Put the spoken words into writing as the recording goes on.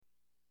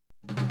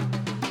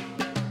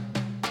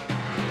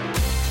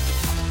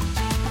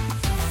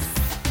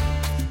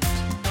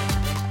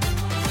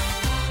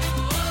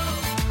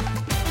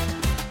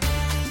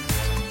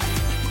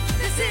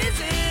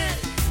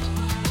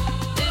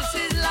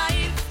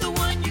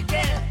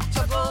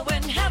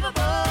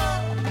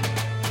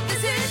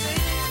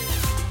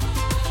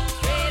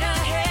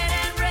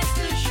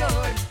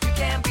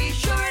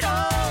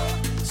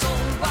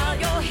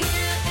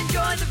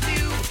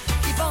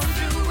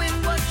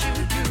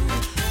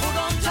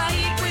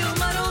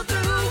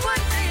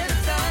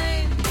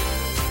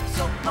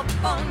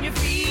up on your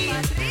feet.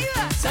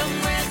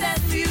 Somewhere that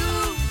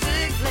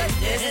music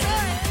plays.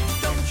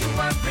 Don't you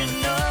worry,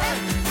 no.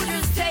 We'll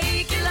just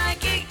take it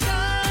like it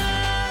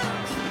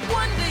comes.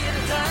 One day at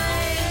a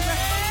time.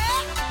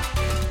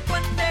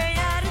 One day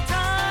at a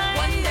time.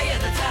 One day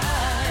at a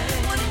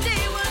time. One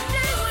day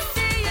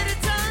at a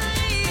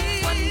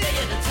time. One day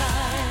at a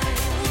time.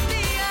 Un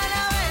día a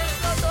la vez,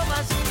 lo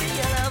tomas un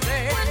día a la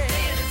vez. One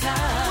day at a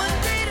time. One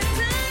day at a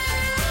time.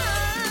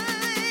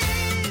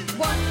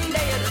 One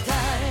day at a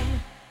time.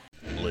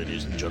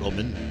 Ladies and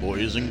gentlemen,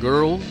 boys and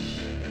girls,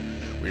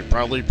 we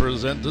proudly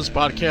present this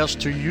podcast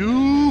to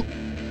you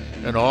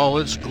in all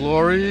its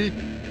glory.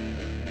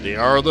 They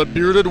are the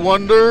bearded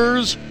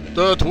wonders,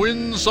 the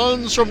twin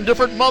sons from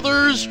different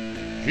mothers.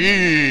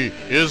 He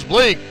is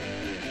Blake,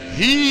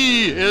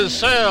 he is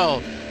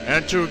Sal,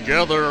 and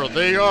together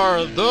they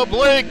are the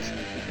Blake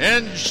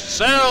and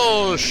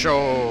Sal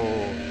Show.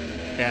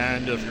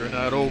 And if you're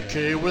not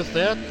okay with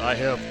that, I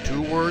have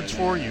 2 words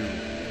for you.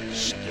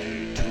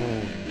 Stay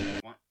tuned.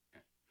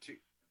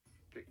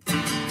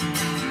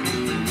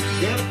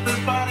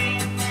 Everybody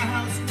in the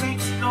house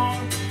next door.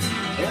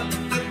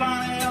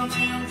 Everybody on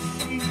the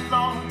ocean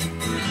floor.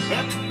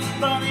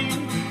 Everybody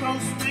in the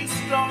grocery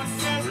store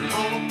says, oh,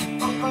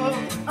 oh, oh,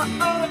 oh,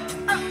 oh,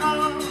 oh,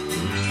 oh.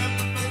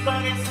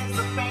 Everybody says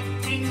the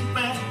banking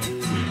back.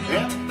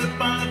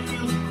 Everybody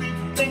feels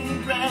creeping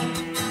back.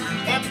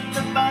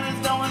 Everybody's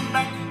going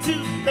back to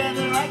bed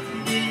like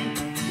me.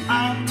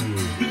 I'm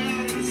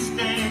here to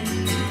stay.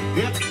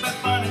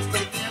 Everybody's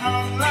taking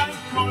on like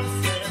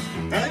horses.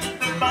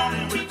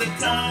 Everybody with the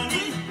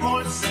tiny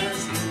horses.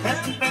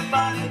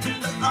 Everybody to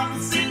the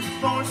unseen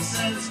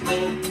forces. Oh,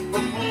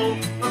 oh, oh,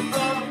 oh,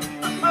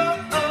 oh, oh,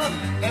 oh.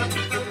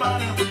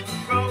 Everybody with the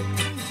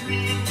broken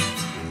dreams.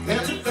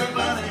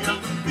 Everybody on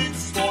the big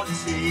sport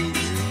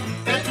teams.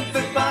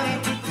 Everybody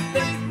with the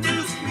fake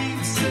news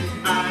memes. And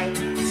I'm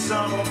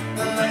so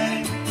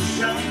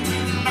elation.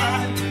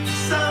 I'm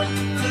so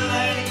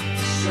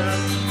elation.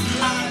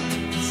 I'm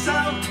so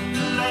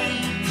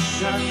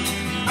elation.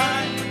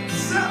 I'm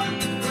so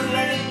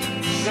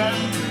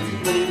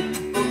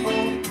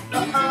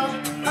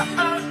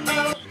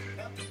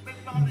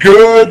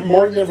Good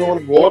morning, everyone,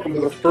 and welcome to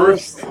the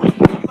first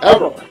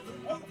ever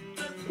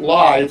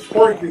live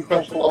quarantine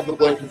special of the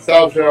Blake and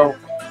Sal Show.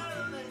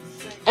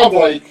 I'm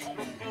Blake.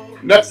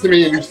 Next to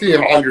me, and you see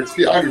him on your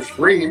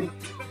screen.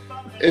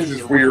 It's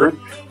just weird.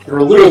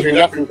 You're literally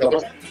next to each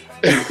other.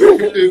 Is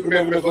the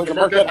man who is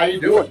Marquette. How you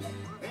doing?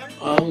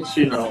 I'm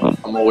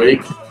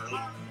awake.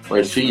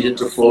 My feet hit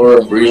the floor.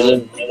 I'm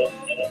breathing.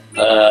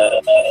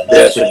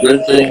 That's a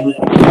good thing.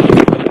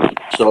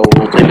 So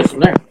we'll take it from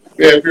there.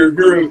 Yeah, if you're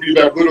hearing the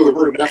feedback, literally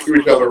we're next to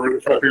each other. We're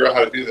trying to figure out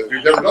how to do this.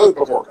 We've never done this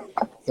before.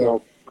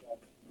 So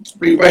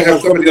we might have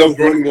somebody else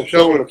joining the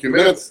show in a few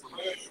minutes.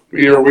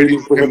 We are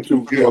waiting for him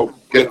to,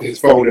 get his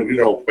phone and,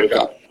 wake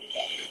up.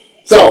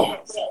 So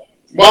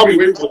while we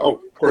wait for,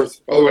 of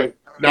course, by the way,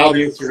 now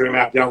the Instagram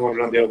app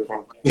downloaded on the other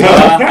phone.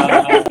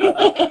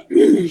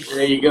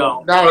 There you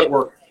go. Now it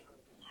works.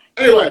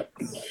 Anyway,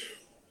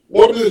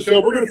 welcome to the show.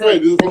 We're going to try to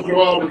do this once in a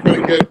while. We're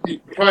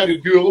trying to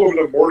do a little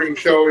bit of morning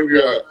show, maybe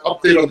an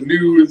update on the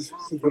news,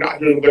 since we're not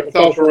doing the Blake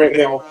Sal Show right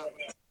now.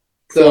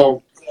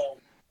 So,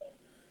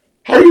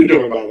 how are you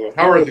doing, by the way?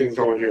 How are things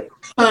going here?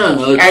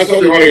 I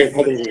totally want to get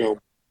how things are going.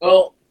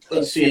 Well,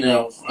 let's see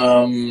now.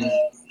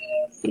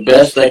 The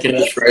best I can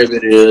describe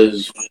it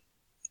is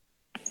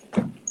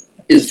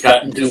it's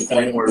gotten to a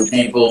point where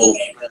people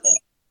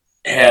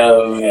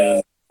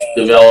have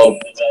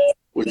developed,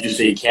 would you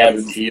say,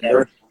 cabin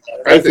fever?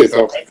 I'd say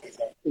so.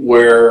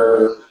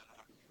 Where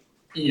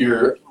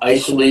you're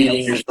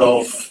isolating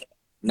yourself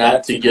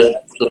not to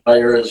get the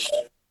virus,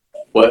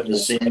 but in the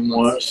same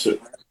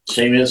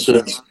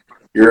instance,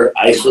 you're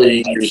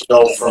isolating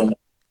yourself from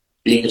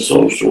being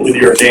social with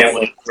your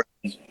family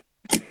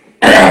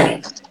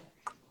and friends.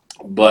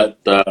 But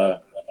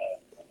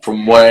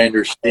from what I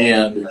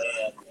understand,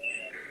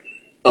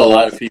 a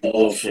lot of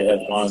people have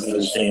gone through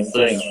the same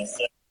thing.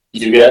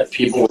 You got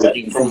people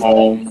working from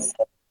home.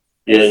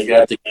 Yeah, you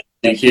got the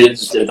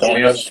kids that don't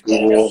have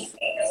school,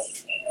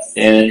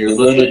 and you're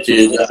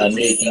limited on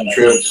making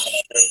trips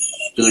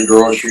to the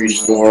grocery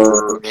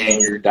store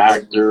and your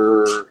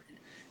doctor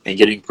and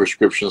getting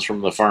prescriptions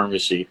from the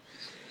pharmacy.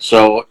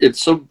 So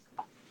it's a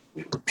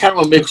kind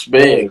of a mixed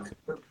bag,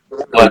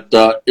 but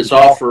it's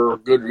all for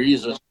good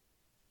reason,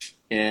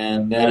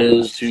 and that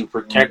is to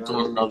protect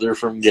one another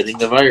from getting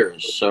the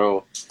virus.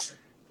 So,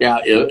 yeah,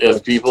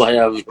 if people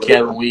have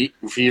cabin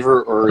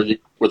fever or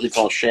what they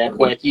call shack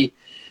wacky,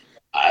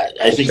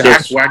 I think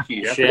that's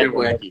wacky. shack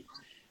wacky.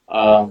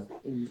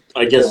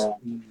 I guess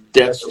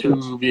that's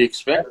to be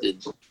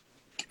expected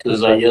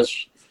because I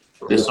guess,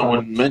 as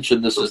someone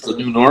mentioned, this is the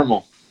new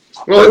normal.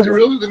 Well, is it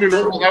really the new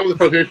normal? That was the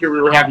first issue we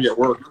were having at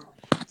work.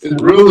 Is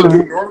it really the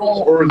new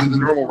normal, or is it the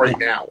normal right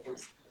now?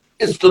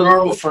 It's the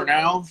normal for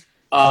now,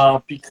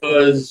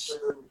 because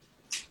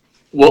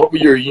what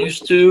we are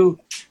used to,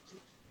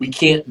 we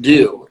can't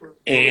do.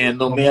 And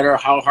no matter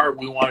how hard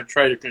we want to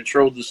try to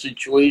control the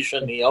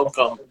situation, the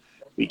outcome,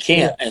 we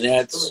can't. And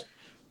that's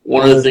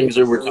one of the things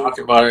that we're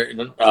talking about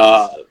in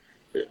a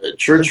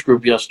church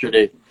group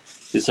yesterday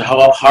is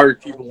how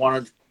hard people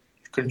want to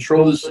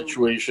control the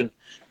situation,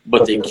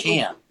 but they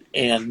can't.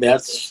 And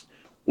that's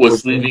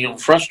what's leaving them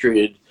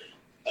frustrated.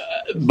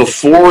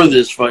 Before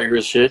this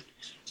virus hit,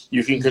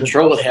 you can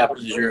control what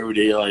happens in your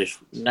everyday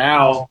life.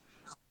 Now,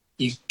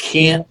 you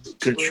can't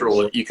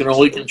control it. You can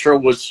only control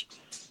what's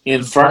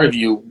in front of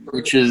you,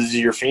 which is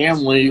your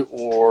family,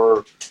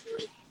 or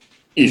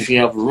if you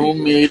have a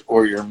roommate,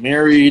 or you're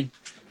married.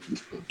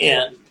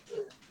 And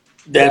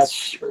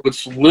that's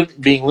what's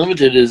being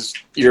limited is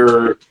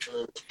your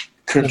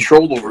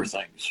control over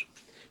things.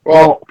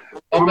 Well,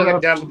 I'm going to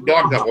get the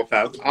dog that with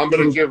that. I'm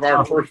going to give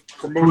our first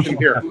promotion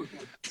here.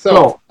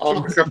 So,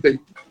 quick update.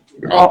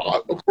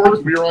 Of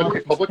course, we are on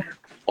T-Public.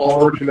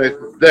 All merchandise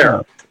is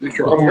there.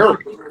 I'm wearing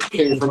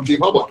came from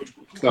T-Public.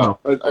 So,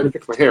 I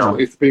fixed my hair, at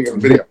least being in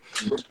the video.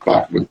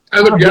 But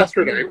as of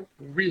yesterday,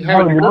 we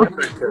have a new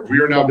merchandise store. We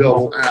are now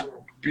available at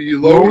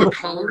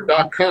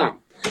belowthecollar.com,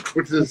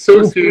 which is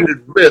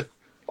associated with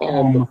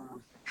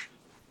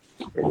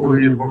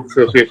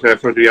association I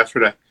told you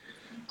yesterday.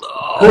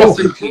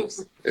 Crossing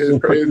Tees is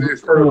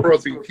part of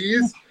Crossing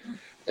Tees,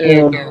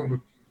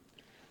 and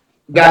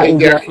that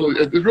is actually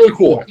it's really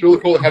cool. It's really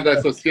cool to have that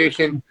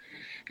association,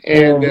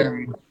 and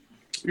you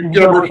can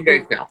get our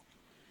merchandise now.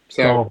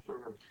 So,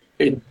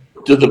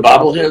 Did the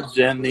bobbleheads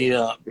and the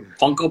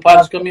Funko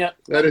Pops come yet?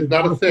 that is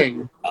not a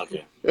thing.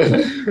 Okay.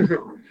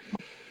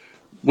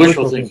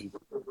 Wishful thinking.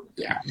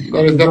 Yeah,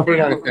 that is definitely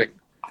not a thing.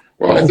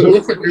 Well, so it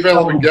looks like we've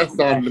got a guest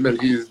on in a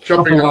minute. He's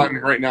jumping on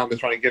right now. They're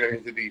trying to get him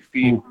into the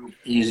feed.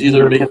 He's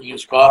either making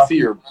his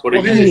coffee or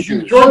putting in his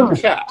shoes. He's joining the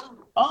chat.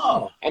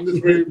 Oh, I'm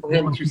just waiting for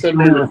him to send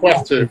me a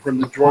request for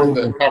him to join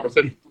the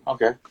conversation.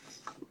 okay.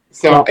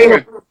 So,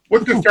 anyway,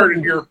 let's get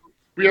started here.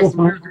 We have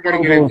some news we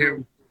want to get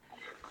into.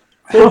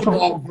 First of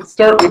all, let's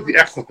start with the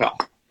XFL.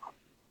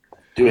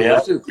 Do we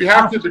have to? We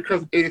have to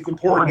because it's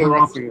important to the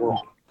wrestling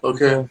world.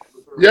 Okay.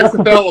 The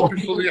XFL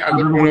officially, as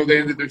everyone knows, they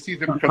ended their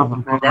season because of the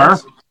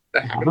coronavirus.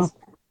 That happens.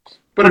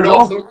 But it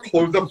also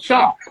closed up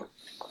shop.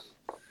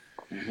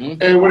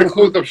 Mm-hmm. And when it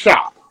closed up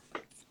shop,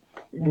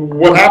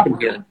 what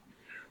happened here?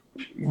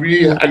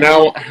 We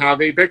now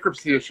have a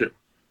bankruptcy issue.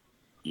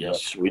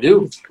 Yes, we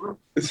do.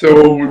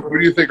 So, what do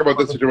you think about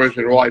this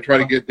situation? Well, I try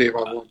to get Dave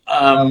on.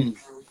 I'm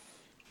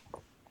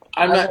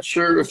not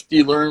sure if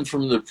they learned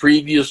from the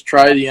previous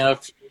try the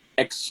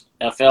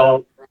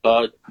XFL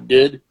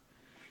did.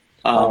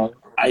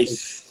 I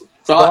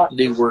thought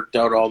they worked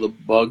out all the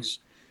bugs,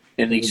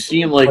 and they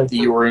seemed like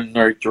they were in the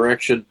right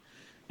direction.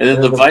 And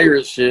then the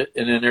virus hit,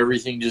 and then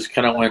everything just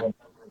kind of went,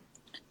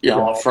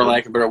 for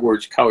lack of better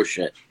words, cow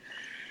shit.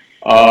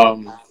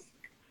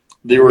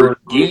 They were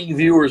gaining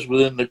viewers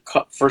within the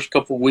first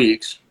couple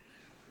weeks,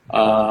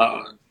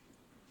 and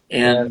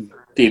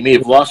they may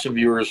have lost some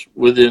viewers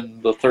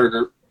within the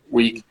third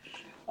week,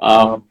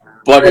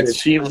 but it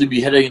seemed to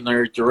be heading in the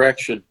right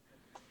direction.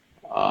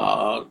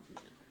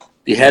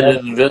 They had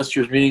an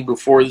investors meeting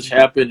before this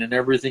happened, and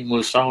everything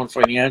was sound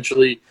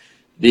financially.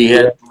 They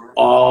had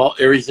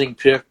everything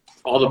picked,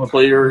 all the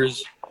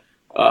players,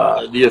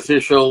 the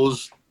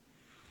officials,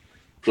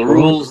 the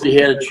rules they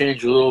had to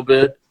change a little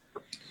bit.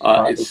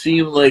 It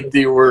seemed like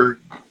they were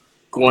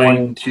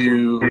going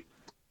to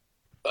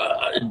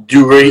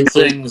do great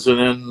things, and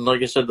then,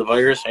 like I said, the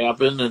virus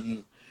happened,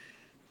 and,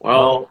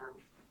 well,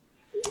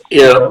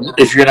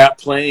 if you're not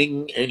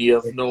playing and you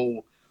have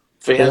no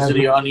fans in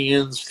the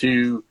audience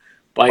to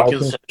buy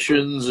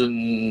concessions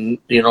and,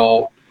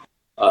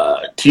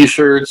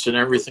 T-shirts and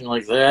everything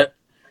like that,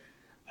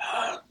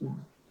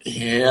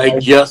 I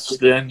guess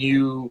then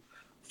you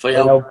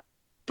file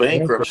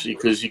bankruptcy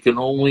because you can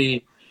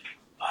only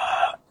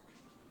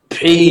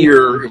pay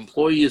your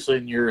employees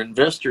and your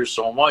investors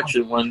so much,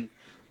 and when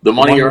the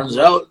money runs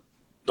out,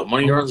 the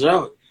money runs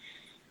out.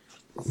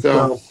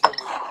 So,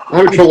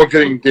 I'm having trouble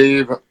getting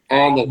Dave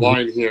on the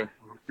line here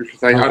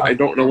because I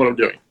don't know what I'm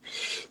doing.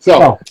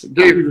 So,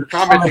 Dave, if you're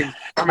commenting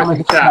in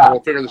the chat, we'll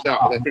figure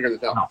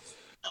this out.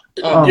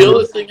 The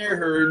other thing I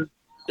heard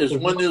is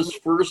when this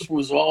first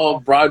was all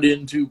brought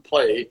into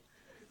play,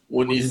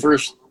 when he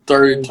first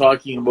started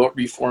talking about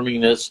reforming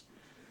this,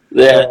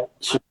 that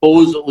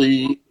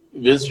supposedly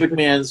Vince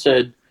McMahon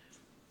said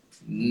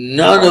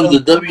none of the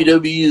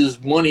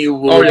WWE's money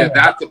will... Oh, yeah,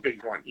 that's a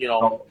big one.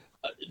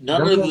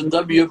 None of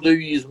the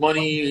WWE's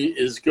money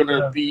is going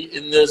to be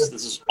in this.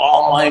 This is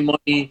all my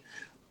money.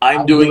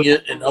 I'm doing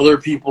it, and other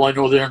people, I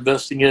know they're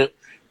investing it,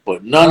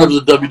 but none of the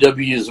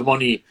WWE's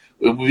money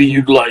will be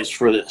utilized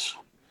for this.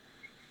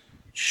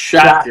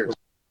 Shocker.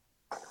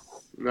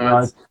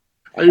 Nice.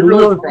 Are you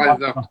really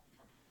surprised, though?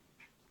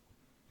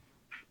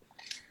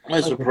 Am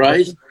I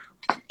surprised?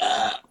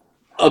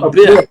 A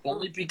bit,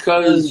 only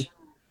because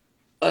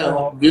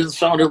Vince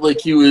sounded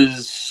like he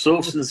was so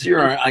sincere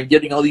on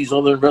getting all these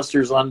other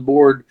investors on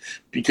board,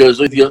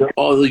 because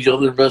all these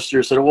other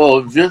investors said, well,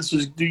 if Vince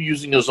is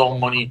using his own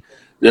money,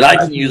 then I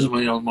can use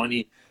my own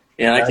money,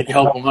 and I can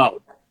help him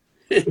out.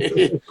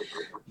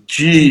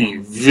 Gee,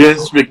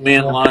 Vince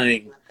McMahon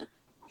lying.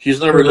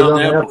 He's never done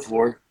that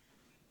before.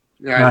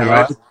 Yeah, I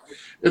know.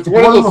 It's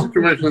one of those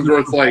situations where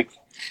it's like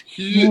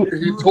he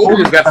told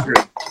the investors,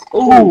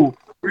 "Oh,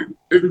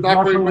 it's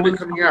not very money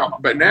coming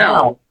out," but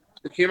now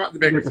it came out in the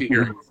bankruptcy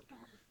hearings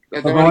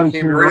that the money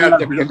came right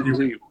out of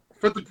WWE.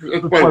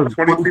 It's what,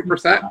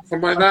 23%,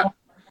 something like that.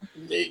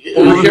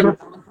 Ownership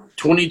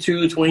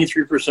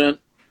 23%,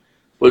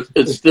 but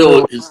it's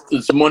still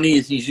it's money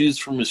he's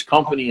used from his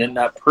company and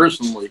not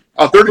personally.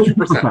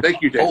 32%.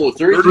 Thank you, Dave.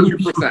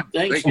 32%.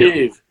 Thanks,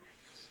 Dave.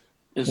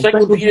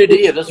 Encyclopedia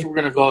Dave, that's what we're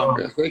gonna call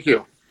him. Yeah, thank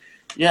you.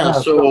 Yeah,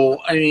 so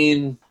I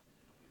mean,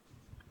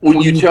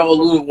 when you tell a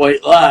little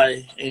white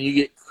lie and you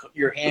get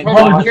your hand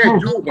Well, you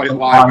can't do a white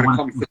lie when it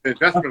comes to the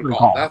investment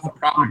call. That's the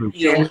problem.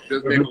 You can't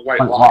just make a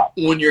white lie.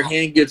 When your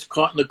hand gets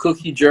caught in the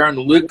cookie jar and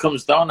the lid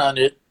comes down on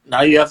it,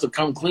 now you have to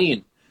come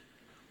clean.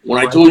 When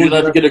I told you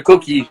not to get a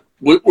cookie,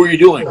 what were you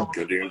doing?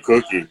 Getting a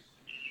cookie.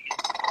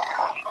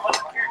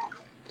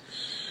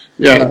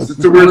 Yeah,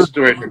 it's a weird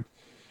situation.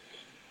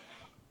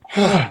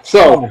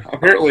 So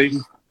apparently,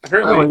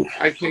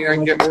 I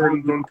can get more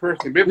than one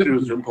person. Maybe do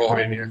a Zoom call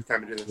maybe next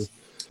time we do this.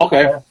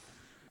 Okay.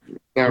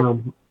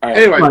 So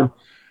anyway,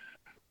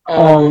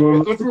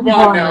 let's move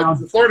on now.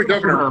 The Florida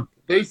governor,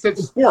 they said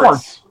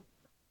sports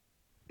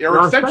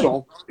are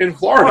essential in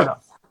Florida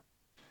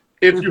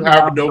if you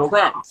have no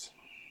crowds.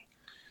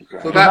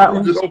 So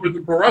that just opens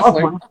to pro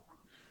wrestling,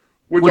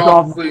 which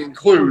obviously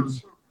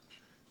includes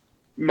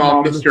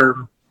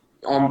Mr.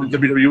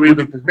 WWE,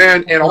 Vince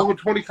McMahon, and also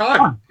Tony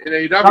Khan in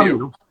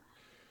AEW.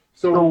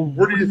 So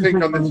what do you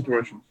think on this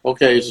situation?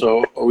 Okay,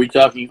 so are we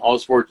talking all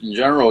sports in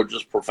general or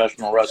just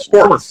professional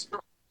wrestling? Sports.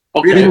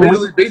 Okay.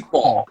 Really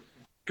baseball.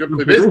 Good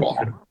play baseball.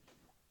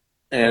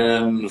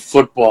 And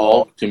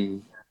football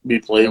can be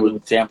played with the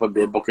Tampa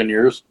Bay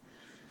Buccaneers.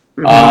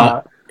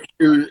 For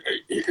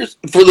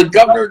the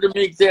governor to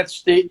make that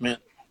statement,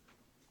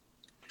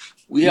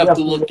 we have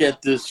to look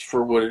at this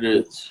for what it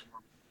is.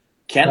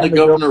 Can the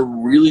governor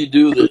really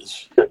do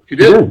this? He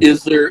did.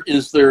 Is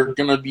there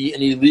going to be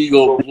any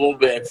legal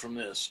blowback from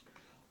this?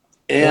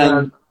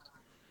 And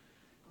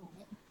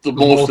the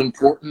most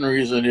important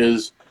reason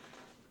is,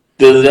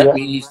 does that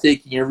mean he's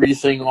taking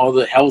everything, all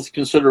the health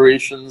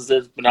considerations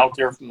that's been out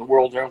there from the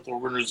World Health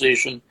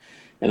Organization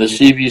and the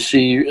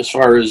CDC as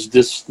far as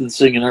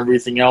distancing and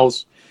everything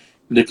else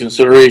into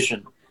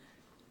consideration?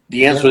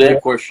 The answer to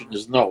that question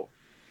is no.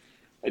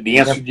 And the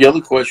answer to the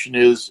other question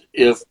is,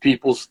 if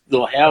people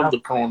still have the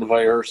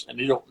coronavirus and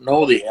they don't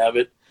know they have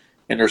it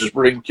and they're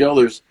spreading to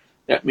others,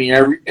 that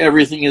means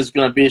everything is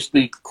going to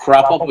basically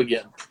crop up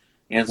again.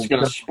 And it's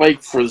going to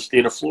spike for the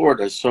state of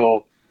Florida.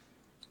 So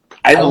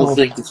I don't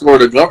think the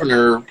Florida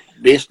governor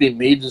basically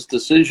made this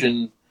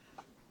decision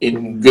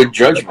in good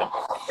judgment.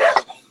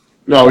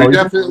 No, he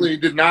definitely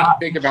did not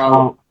think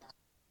about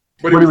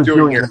what he was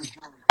doing here.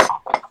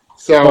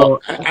 So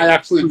I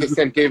actually just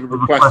sent David a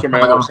request from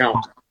my other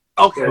account.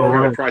 Okay. So we're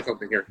going to try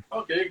something here.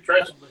 Okay,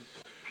 try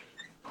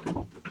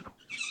something.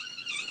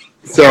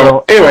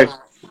 So anyway,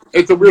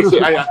 it's a weird.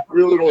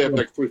 We literally have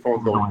like 3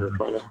 phones going here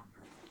trying to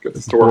get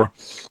the story.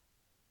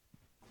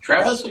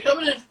 Travis is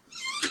coming in.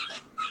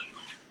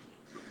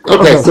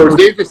 Okay, so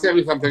Dave just sent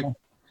me something.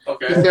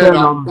 Okay. He said,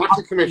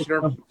 boxing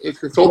commissioner is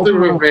consulting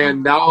with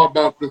McMahon now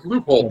about this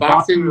loophole.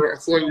 Boxing,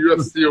 wrestling,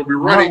 UFC will be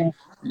running.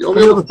 The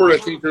only other sport I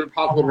think is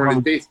possible to run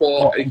is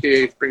baseball,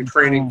 aka spring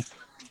training.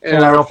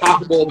 And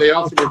possible, they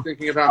also were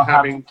thinking about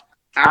having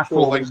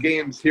actual like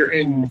games here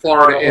in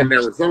Florida and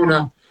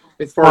Arizona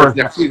as far as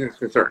next season is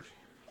concerned.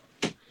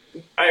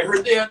 I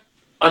heard that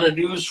on the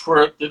news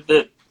for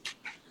that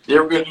they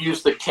were going to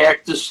use the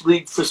Cactus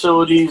League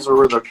facilities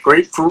or the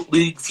Grapefruit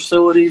League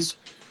facilities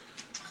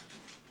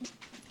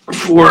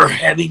for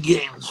having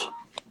games.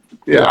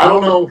 Yeah, I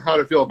don't know how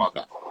to feel about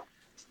that.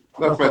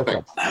 That's my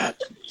thing.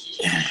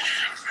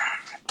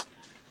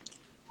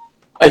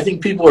 I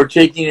think people are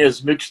taking it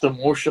as mixed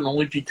emotion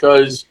only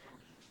because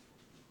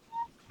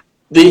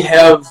they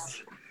have,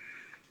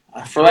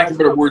 for lack of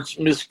better words,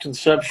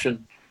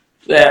 misconception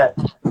that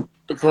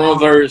the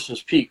coronavirus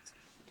has peaked.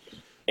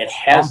 It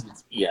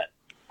hasn't yet.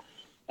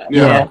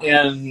 Yeah.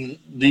 And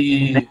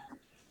the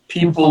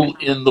people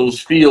in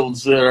those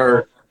fields that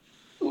are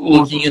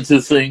looking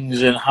into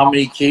things and how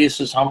many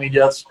cases, how many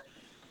deaths,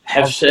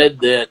 have said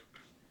that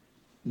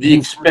they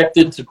expect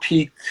it to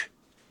peak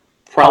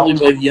probably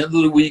by the end of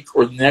the week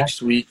or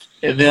next week,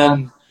 and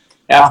then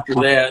after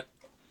that,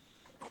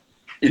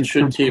 it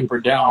should taper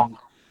down,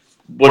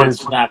 but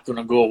it's not going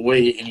to go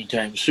away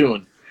anytime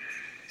soon.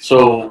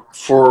 So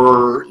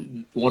for,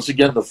 once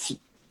again, the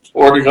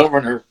Florida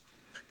governor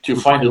to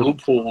find a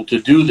loophole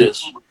to do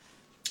this,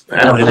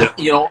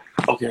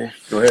 okay,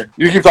 go ahead.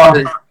 You keep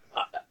talking.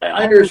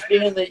 I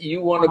understand that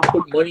you want to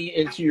put money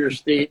into your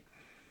state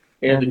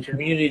and the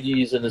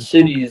communities and the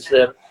cities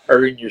that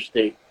are in your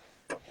state.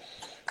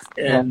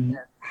 And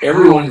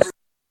everyone's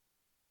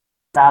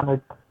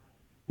economic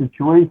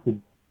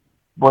situation,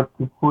 but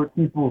to put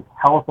people's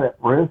health at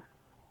risk,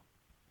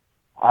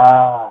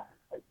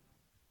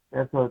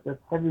 that's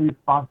heavy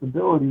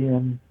responsibility.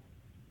 And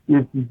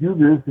if you do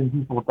this and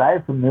people die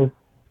from this,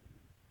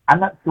 I'm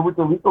not sure what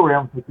the legal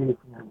ramifications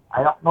are.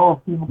 I don't know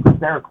if people could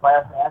start a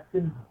class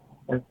action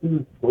and see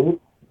the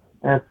state.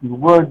 And if you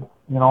would,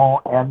 and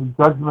the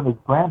judgment is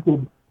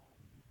granted,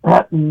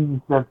 that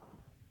means that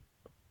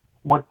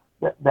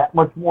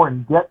much more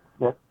in debt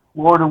that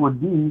Florida would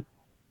be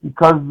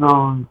because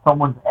of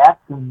someone's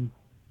actions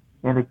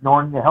and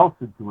ignoring the health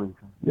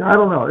situation. Yeah, I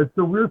don't know. It's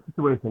a weird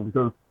situation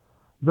because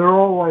they're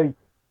all like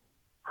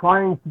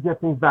trying to get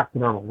things back to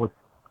normal, which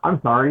I'm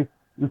sorry,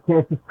 you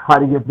can't just try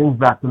to get things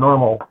back to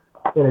normal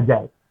in a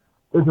day.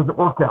 It doesn't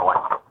work that way.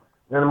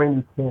 You know what I mean?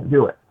 You can't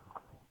do it.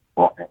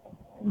 Well,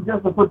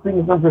 just to put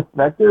things in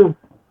perspective,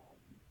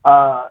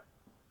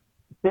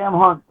 Sam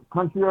Hunt,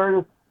 country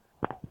artist,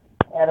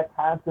 had a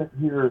concert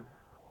here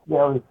that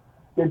was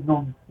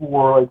scheduled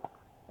for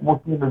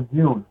almost the end of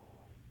June.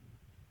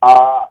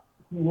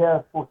 He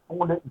has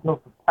postponed it until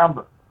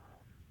September.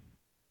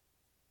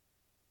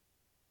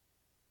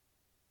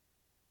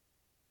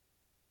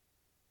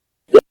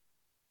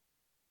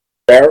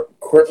 They're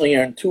currently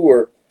on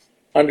tour,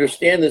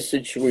 understand the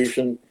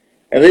situation,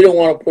 and they don't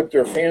want to put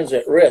their fans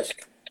at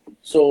risk.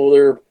 So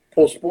they're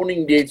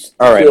postponing dates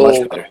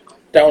until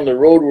down the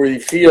road where they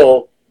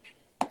feel,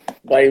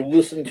 by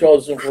listening to all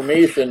this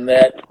information,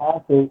 that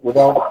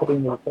without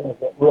putting their fans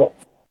at risk.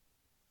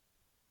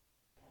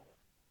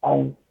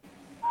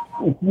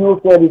 If you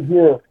look at it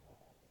here,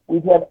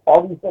 we've had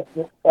all these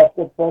ethnic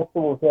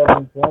festivals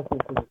having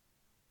canceled.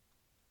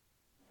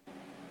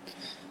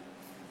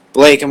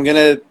 Blake, I'm going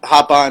to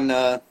hop on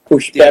the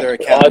other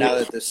account now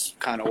that this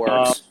kind of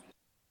works.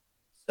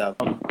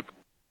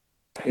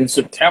 In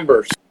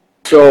September.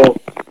 So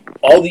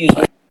all these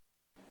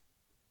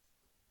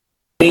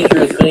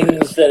major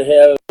things that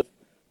have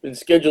been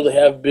scheduled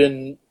have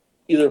been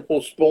either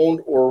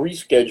postponed or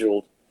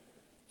rescheduled.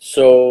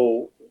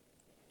 So,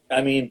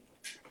 I mean,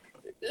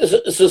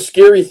 it's a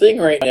scary thing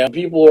right now.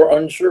 People are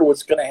unsure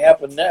what's going to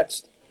happen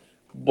next.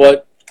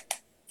 But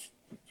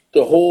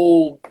the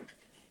whole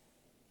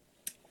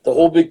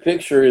big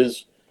picture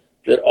is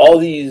that all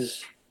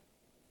these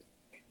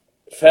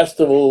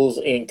festivals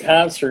and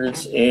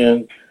concerts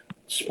and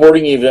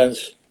sporting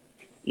events,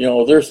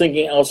 they're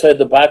thinking outside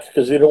the box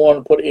because they don't want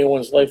to put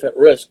anyone's life at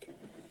risk.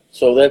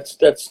 So that's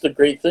the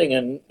great thing.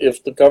 And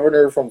if the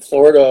governor from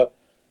Florida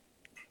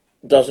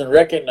doesn't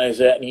recognize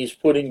that and he's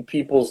putting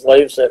people's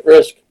lives at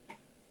risk,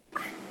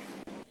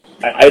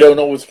 I don't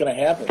know what's going to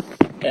happen.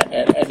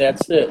 And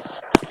that's it.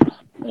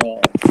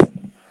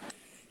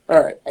 All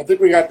right, I think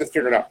we got this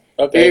figured out.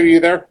 Okay. Dave, are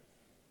you there?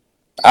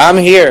 I'm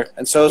here,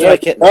 and so is my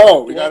kitten.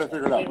 Oh, we got it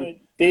figured out.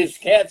 Dave's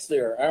cat's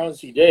there. I don't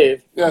see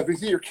Dave. Yeah, we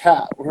see your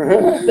cat.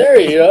 There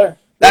you are.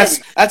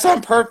 That's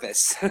on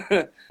purpose.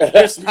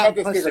 There's not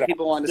much that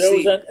people want to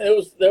see. That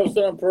was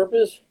done on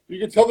purpose? You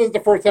can tell this is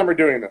the first time we're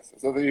doing this,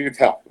 so that you can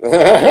tell.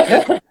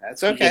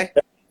 That's okay.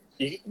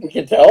 We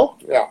can tell?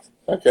 Yeah.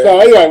 Okay. So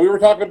anyway, we were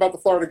talking about the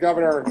Florida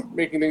governor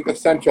making things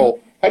essential.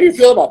 How do you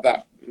feel about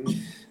that?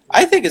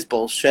 I think it's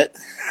bullshit.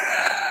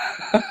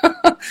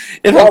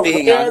 If I'm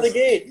being honest. Out of the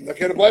gate. I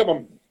can't blame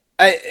him.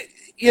 I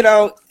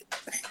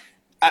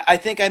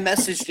think I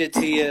messaged it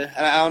to you,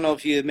 and I don't know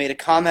if you made a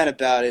comment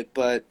about it,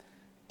 but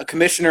a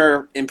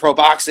commissioner in pro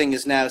boxing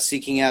is now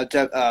seeking out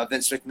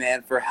Vince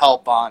McMahon for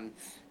help on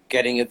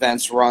getting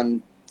events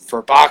run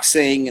for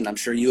boxing, and I'm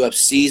sure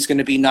UFC is going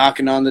to be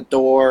knocking on the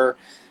door.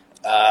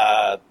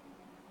 The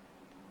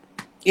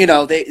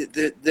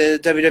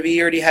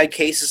WWE already had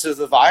cases of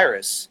the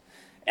virus,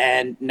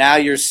 and now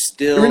you're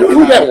still. Do we know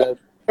who that was?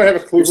 I have a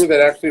clue who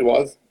that actually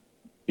was.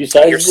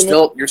 Besides, you're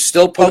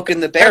still poking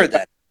the bear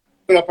then.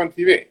 Put up on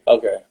TV.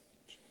 Okay.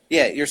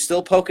 Yeah, you're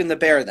still poking the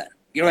bear then.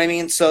 You know what I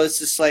mean? So it's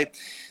just like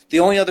the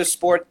only other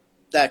sport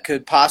that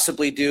could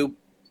possibly do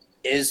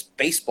is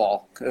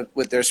baseball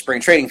with their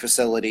spring training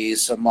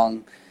facilities,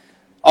 among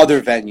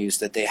other venues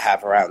that they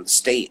have around the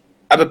state.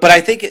 But I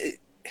think it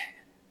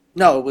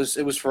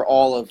was for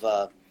all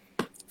of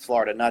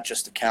Florida, not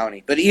just the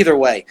county. But either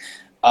way,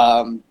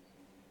 I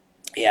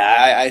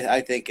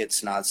think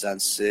it's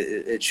nonsense.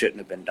 It shouldn't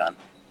have been done.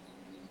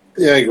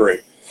 Yeah, I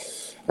agree.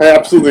 I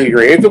absolutely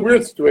agree. It's a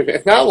weird situation.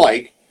 It's not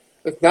like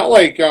Vince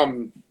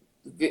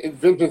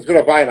is going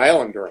to buy an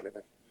island or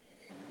anything.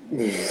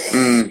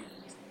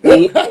 Okay,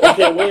 wait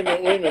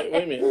a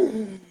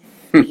minute.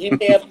 He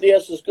may have to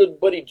ask his good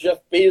buddy Jeff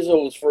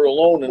Bezos for a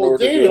loan in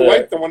order to do that.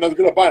 White's the one that's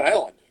going to buy an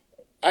island.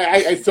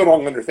 I still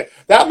don't understand.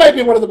 That might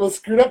be one of the most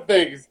screwed up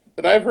things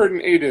that I've heard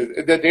in ages,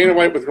 is that Dana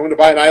White was going to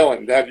buy an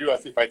island to have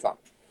UFC fights on.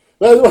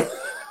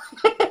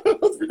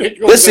 That's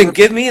ridiculous. Listen,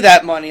 give me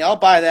that money. I'll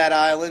buy that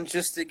island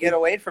just to get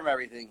away from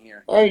everything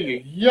here.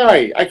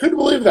 I couldn't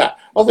believe that.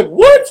 I was like,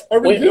 what are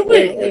we doing?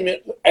 Wait a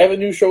minute. I have a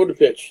new show to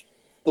pitch.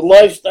 The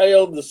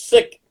Lifestyle of the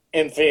Sick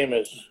and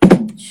Famous.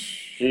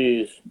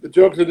 Jeez. The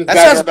jokes are just that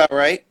sounds about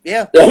right.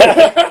 Yeah.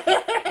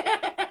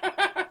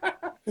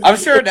 I'm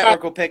sure a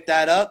network will pick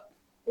that up.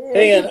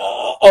 Hang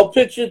on. I'll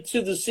pitch it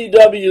to the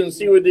CW and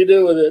see what they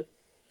do with it.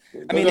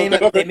 I mean, they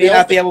may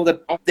not be able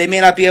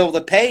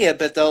to pay it,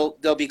 but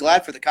they'll be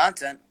glad for the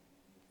content.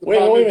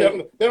 Wait a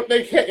minute.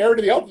 They can't air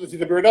to the other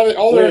CW.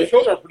 All their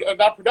shows are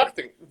not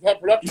producing. It's not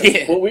production.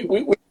 Yeah. Well,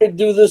 we could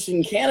do this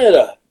in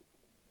Canada.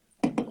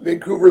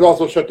 Vancouver's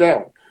also shut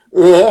down.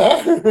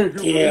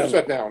 Damn.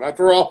 Shut down.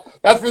 After all,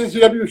 that's where the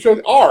CW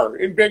shows are,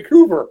 in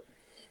Vancouver.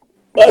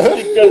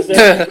 That's because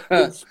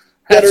it's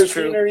better That's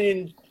true.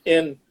 scenery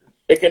and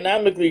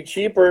economically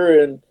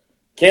cheaper, and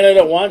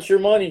Canada wants your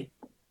money.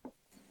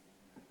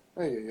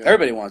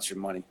 Everybody wants your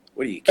money.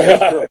 What do you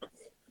care?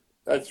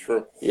 That's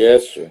true.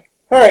 Yes, sir.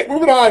 All right,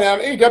 moving on.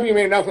 AEW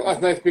made an announcement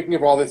last night, speaking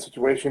of all this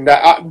situation,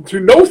 that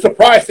to no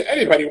surprise to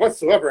anybody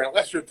whatsoever,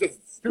 unless you're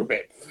just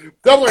stupid,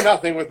 Double or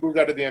Nothing was moved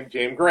out of the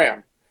MGM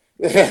Grand.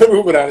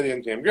 Move it out of the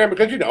MGM Grand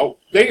because,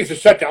 Vegas is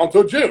shut down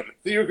until June.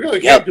 So you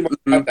really can't do much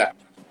about that.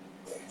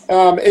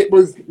 It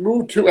was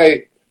moved to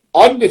a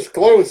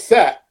undisclosed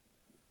set.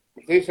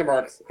 Quotation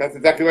marks. That's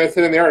exactly what I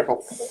said in the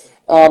article.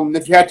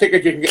 If you had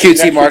tickets, you can get QT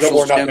Double or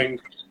Marshall's Nothing.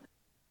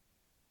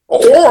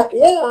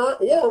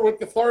 Or with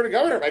the Florida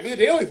governor. Might be the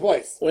Daly's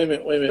place. Wait a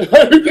minute.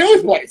 Might be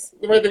Daly's place.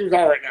 The way things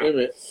are right now. Wait a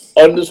minute.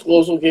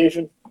 Undisclosed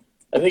location?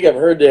 I think I've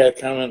heard that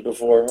comment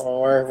before.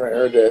 Where have I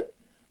heard that?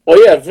 Oh,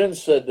 yeah,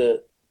 Vince said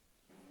that.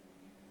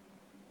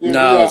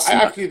 No, I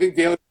actually think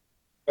Daly's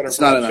it's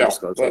not an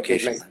undisclosed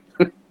location.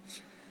 Yeah,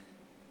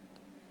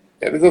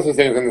 there's also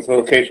things in this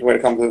location when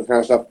it comes to this kind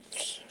of stuff.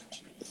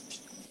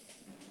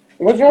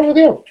 What's wrong with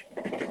you?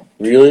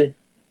 Really?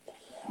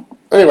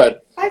 Anyway.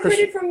 I heard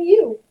it from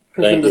you.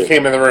 Christian just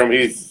came in the room.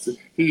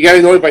 He got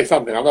annoyed by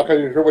something. I'm not quite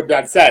sure what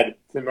Dad said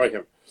to annoy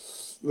him.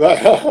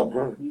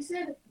 You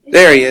said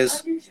There he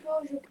is.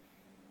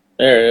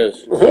 There it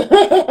is.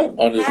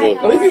 Undisclosed.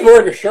 At least he's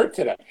wearing a shirt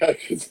today.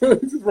 He's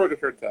wearing a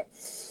shirt today.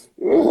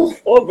 Oh,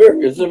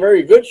 it's a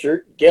very good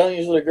shirt.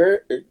 Galleons of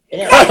the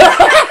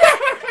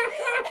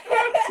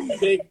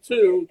Take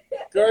 2.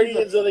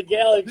 Guardians of the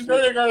Galaxy. He's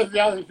wearing a Guardians of the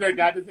Galaxy shirt,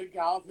 Dad. This is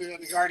Galaxy of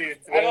the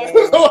Guardians. I don't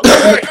know what's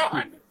going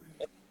on.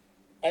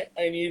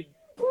 I need...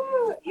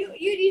 You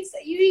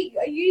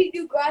need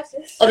new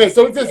glasses. Okay,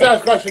 so let's just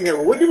ask a question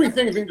here. When do you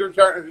think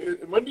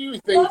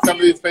some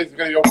of these places are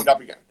going to be opened up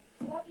again?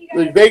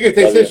 Like Vegas,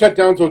 they say shut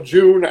down until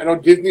June. I know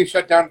Disney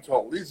shut down until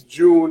at least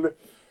June.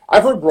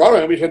 I've heard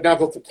Broadway will be shut down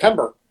until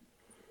September.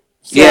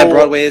 So, Yeah,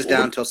 Broadway is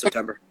down until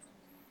September.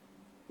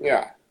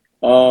 Yeah.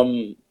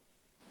 From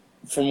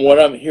what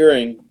I'm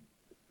hearing,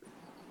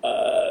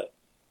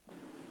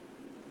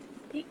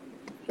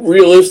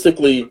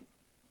 realistically,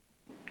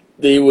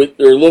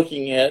 they're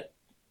looking at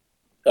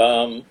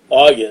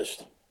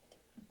August,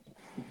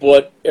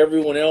 but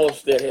everyone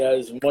else that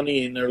has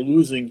money and they're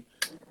losing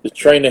is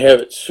trying to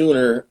have it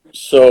sooner.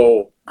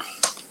 So,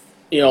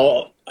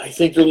 I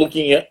think they're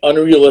looking at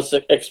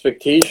unrealistic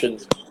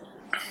expectations.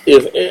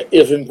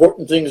 If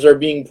important things are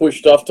being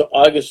pushed off to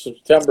August,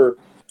 September,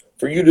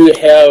 for you to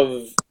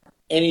have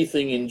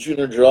anything in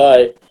June or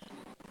July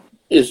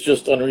is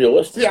just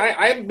unrealistic. See,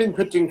 I haven't been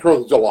pitching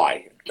towards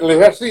July, and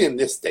especially in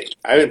this state.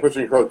 I've been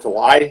pushing towards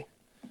July.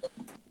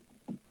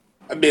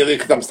 Mainly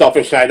because I'm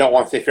selfish and I don't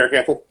want to say fair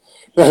cancel.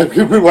 What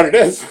it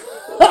is.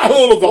 I'm a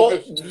little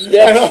selfish.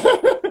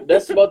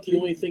 That's about the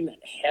only thing that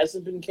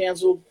hasn't been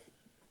canceled.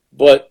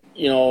 But,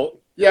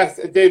 Yes,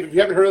 Dave, if you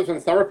haven't heard of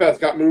this one, Summerfest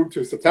got moved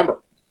to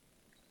September.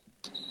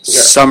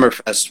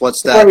 Summerfest,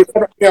 what's that?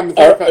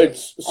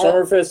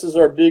 Summerfest is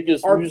our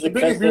biggest music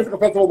musical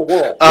festival in the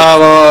world.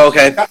 Oh,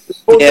 okay.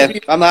 Yeah,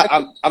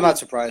 I'm not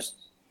surprised.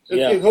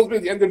 It's supposed to be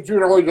at the end of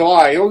June, early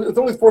July. It's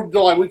always 4th of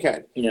July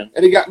weekend. Yeah.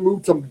 And it got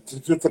moved to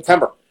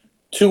September.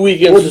 2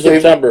 weekends in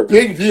September.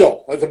 Big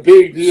deal. That's a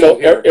big deal. So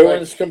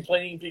everyone's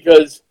complaining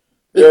because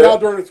it's now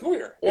during the school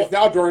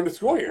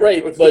year.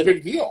 Right, it's a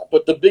big deal.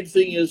 But the big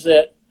thing is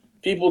that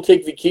people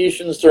take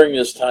vacations during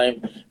this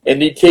time,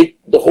 and they take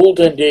the whole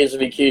 10 days of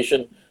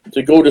vacation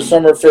to go to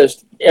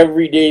Summerfest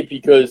every day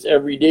because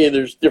every day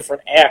there's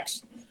different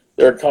acts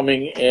that are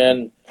coming,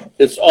 and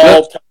it's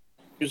all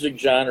music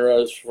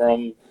genres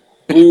from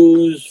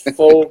blues,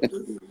 folk,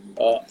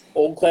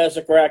 old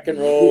classic rock and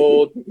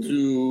roll,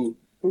 to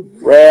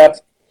rap,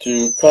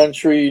 to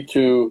country,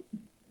 to...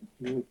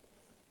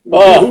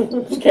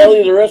 it's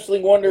Kelly the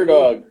Wrestling Wonder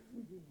Dog.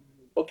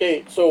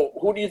 Okay, so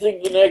who do you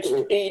think the next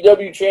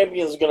AEW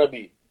champion is going to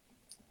be?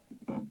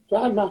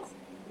 John Mox.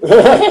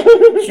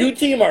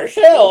 QT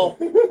Marshall?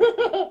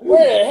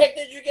 Where the heck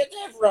did you get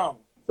that from?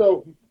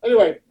 So,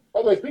 anyway,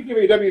 by the way, speaking of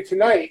AEW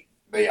tonight,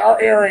 they're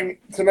airing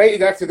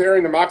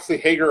the Moxley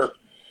Hager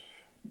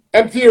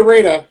Empty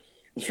Arena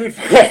Street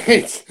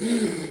Fight.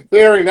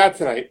 They're airing that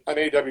tonight on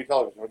AEW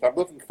television, which I'm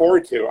looking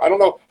forward to. I don't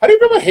know. How do you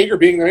remember Hager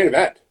being the main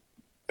event?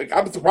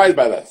 I'm surprised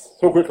by this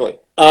so quickly.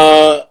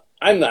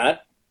 I'm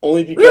not.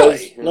 Only because...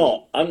 Really?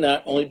 No, I'm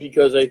not. Only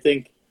because I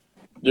think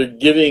they're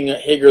giving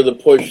Hager the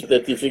push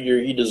that they figure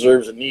he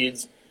deserves and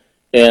needs.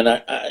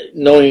 And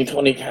knowing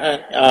Tony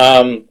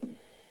Khan,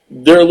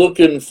 they're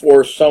looking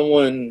for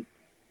someone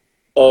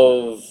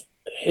of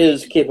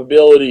his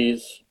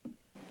capabilities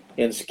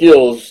and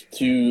skills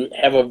to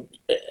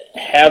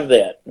have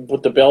that,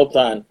 put the belt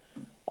on.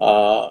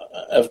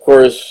 Of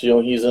course,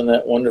 he's in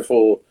that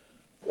wonderful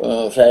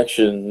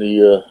faction,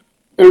 the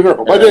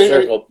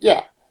Circle.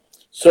 Yeah.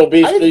 So I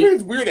basically, think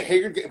it's weird that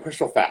Hager getting pushed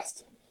so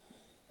fast.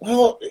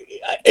 well,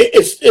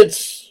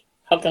 it's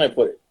how can I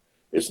put it?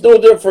 It's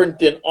no different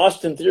than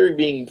Austin Theory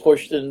being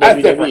pushed in That's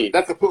WWE. different.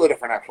 That's completely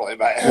different, actually.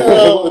 But,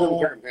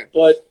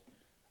 But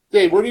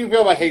Dave, what do you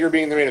feel about Hager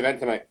being the main event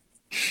tonight?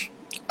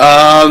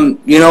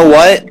 You know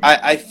what?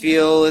 I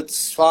feel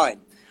it's fine.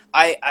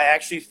 I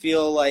actually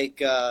feel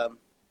like,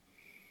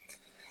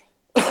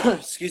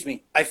 excuse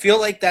me, I feel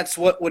like that's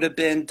what would have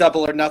been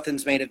Double or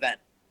Nothing's main event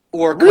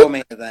or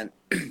co-main event.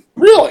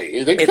 Really?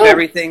 You think If so?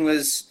 everything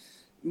was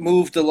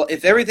moved,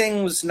 if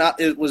everything was not,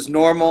 it was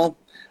normal.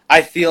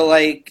 I feel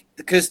like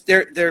because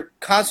they're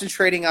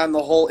concentrating on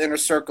the whole inner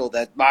circle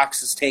that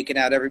Mox has taken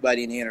out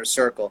everybody in the inner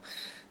circle.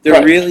 They're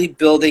Right. really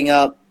building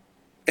up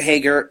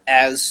Hager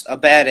as a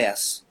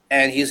badass,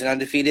 and he's an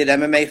undefeated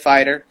MMA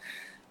fighter.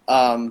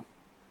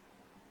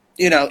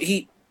 You know,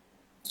 he's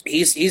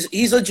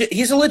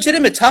a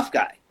legitimate tough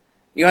guy.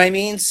 You know what I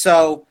mean?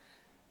 So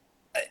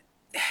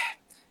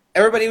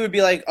everybody would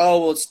be like, "Oh,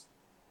 well, it's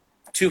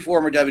two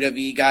former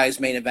WWE guys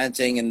main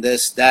eventing and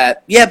this,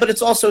 that." Yeah, but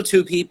it's also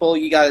two people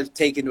you got to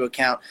take into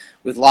account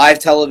with live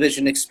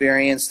television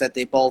experience that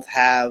they both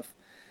have,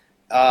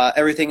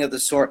 everything of the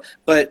sort.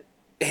 But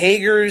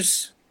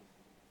Hager's,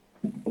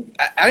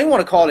 I don't even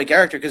want to call it a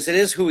character because it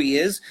is who he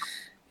is.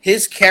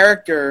 His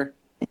character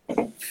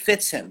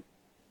fits him.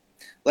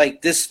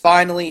 Like, this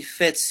finally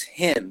fits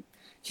him.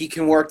 He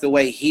can work the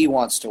way he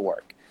wants to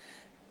work.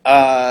 You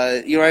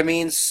know what I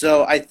mean?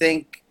 So I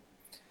think,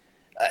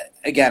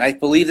 again, I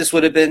believe this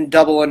would have been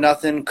Double or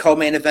Nothing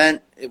co-main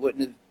event. It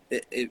wouldn't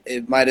have,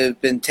 it might have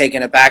been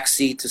taking a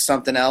backseat to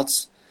something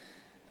else.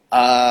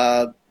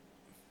 Or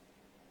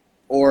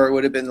it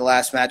would have been the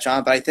last match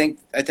on. But I think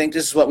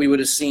this is what we would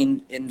have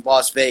seen in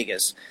Las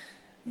Vegas.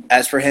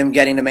 As for him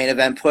getting the main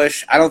event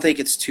push, I don't think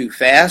it's too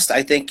fast.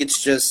 I think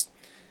it's just,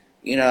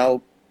 you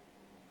know,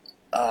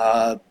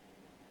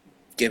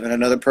 giving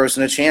another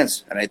person a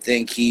chance. And I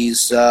think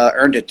he's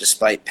earned it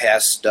despite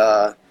past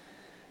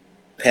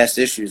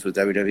issues with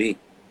WWE.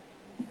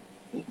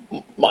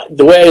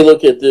 the way I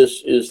look at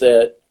this is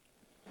that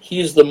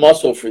he's the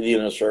muscle for the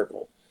inner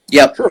circle.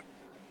 Yep.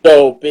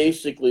 So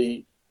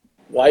basically,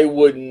 why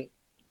wouldn't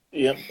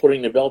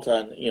putting the belt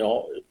on,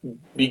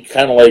 be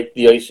kind of like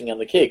the icing on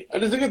the cake? I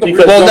just think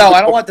Well, no,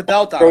 I don't want the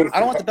belt on. I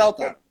don't want the belt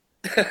on.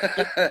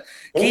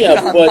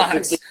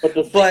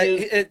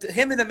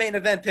 Him in the main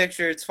event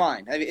picture, it's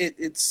fine. I mean,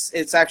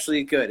 it's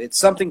actually good. It's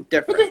something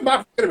different. Because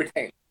Moxley's going to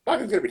retain.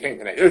 Moxley's going to retain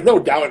tonight. There's no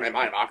doubt in my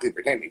mind Moxley's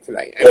retaining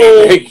tonight.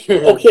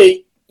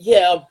 Okay,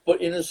 yeah,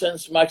 but in a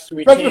sense,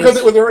 Moxley That's retains. because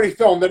it was already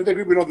filmed. I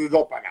think we know the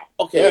result by now.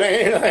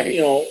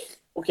 Okay,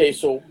 okay,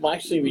 so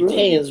Moxley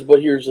retains,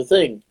 but here's the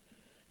thing.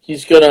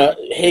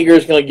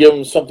 Hager's gonna give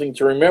him something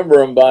to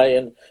remember him by,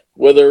 and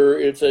whether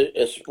it's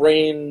a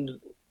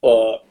sprained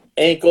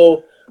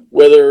ankle,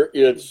 whether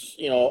it's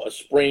a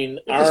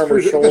sprained arm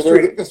or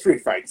shoulder. The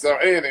street fight, so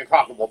anything's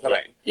possible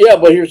tonight. Yeah,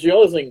 but here's the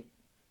other thing.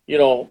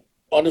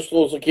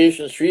 Undisclosed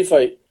location street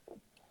fight.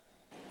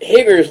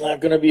 Hager is not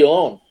going to be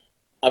alone.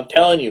 I'm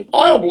telling you.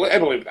 I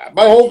believe that.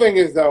 My whole thing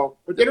is, though,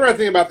 what's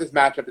interesting about this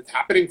matchup that's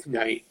happening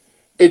tonight,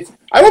 I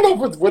don't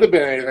know if it would have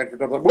been an event for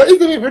Double. What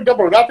is it for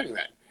Double or Nothing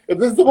then? If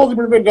this is supposed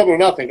to be Double or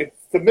Nothing,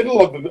 it's the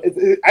middle of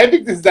the. I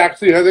think this is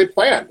actually how they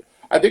planned.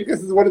 I think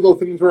this is one of those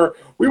things where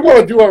we want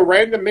to do a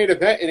random main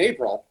event in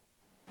April.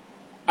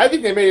 I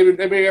think they may have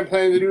been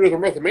planning to do this on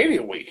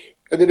WrestleMania week,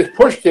 and they just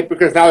pushed it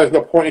because now there's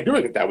no point in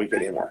doing it that week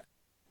anymore.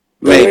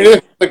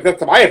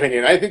 That's my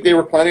opinion. I think they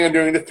were planning on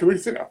doing this 2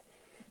 weeks ago.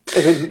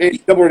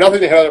 Double or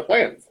Nothing, they had other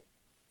plans.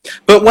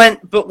 But when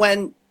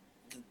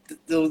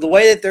the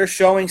way that they're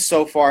showing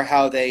so far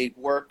how they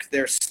work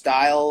their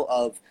style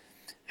of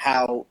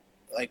how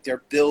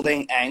they're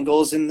building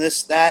angles in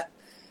this, that,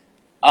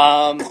 you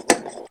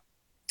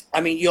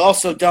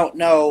also don't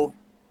know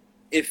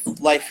if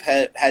life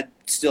had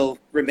still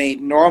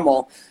remained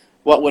normal,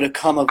 what would have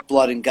come of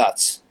Blood and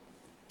Guts,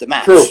 the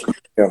match. True.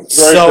 Yeah.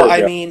 So, true,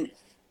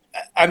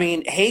 I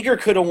mean, Hager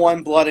could have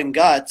won Blood and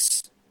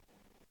Guts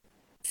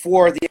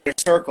for the inner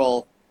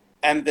circle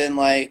and been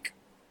like,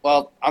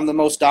 well, I'm the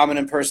most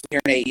dominant person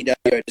here in AEW.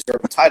 I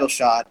deserve a title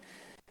shot.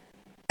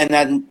 And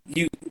then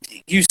you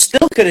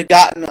still could have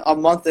gotten a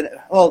month.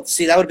 That would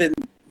have been,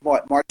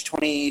 what, March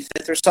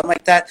 25th or something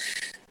like that?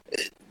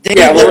 They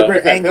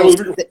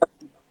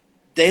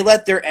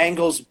let their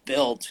angles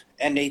build,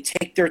 and they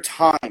take their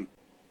time.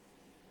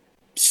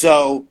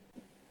 So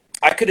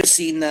I could have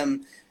seen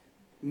them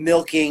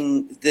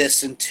milking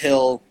this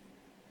until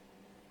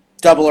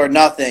Double or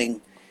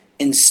Nothing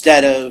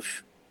instead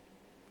of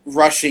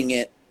rushing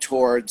it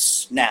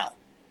towards now.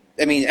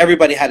 I mean,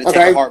 everybody had to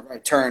take a hard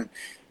right turn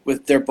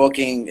with their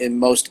booking in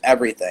most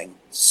everything.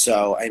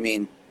 So, I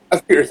mean...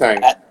 That's what you're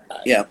saying.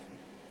 Yeah.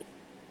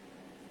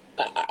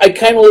 I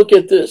kind of look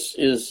at this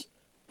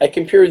I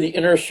compare the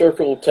inner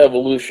circle to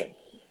Evolution.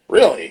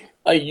 Really?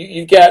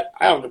 You got...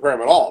 I don't compare them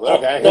at all, but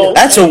okay. No,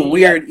 that's a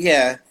weird...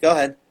 Yeah, go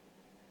ahead.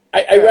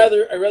 I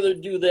rather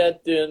do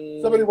that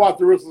than... Somebody watched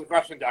the Ruthless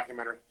Aggression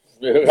documentary.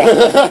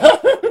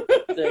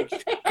 Thanks.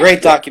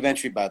 Great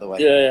documentary, by the way.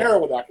 Yeah.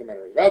 Terrible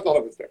documentary. That's all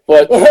it was there.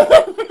 But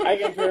I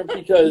compare them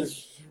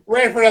because...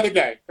 Ran for another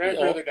day.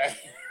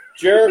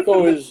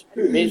 Jericho is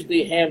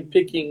basically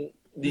handpicking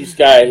these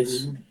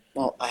guys,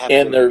 Well, I have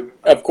and to.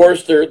 of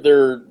course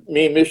their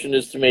main mission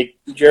is to make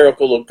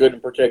Jericho look good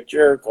and protect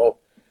Jericho.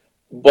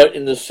 But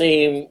in the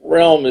same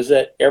realm is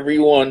that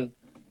everyone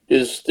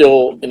is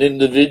still an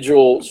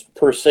individual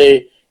per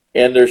se,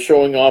 and they're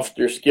showing off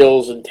their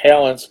skills and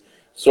talents.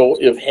 So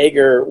if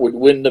Hager would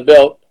win the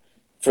belt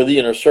for the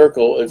Inner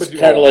Circle, it's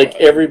kind of like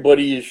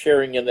everybody is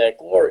sharing in that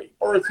glory.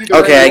 Or is he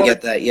Okay, I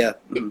get that. Yeah.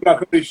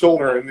 Not his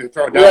shoulder and they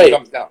throw it down Right. and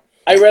comes down.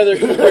 I rather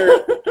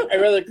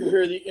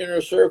compare the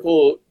Inner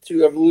Circle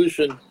to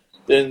Evolution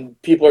than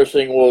people are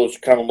saying, well, it's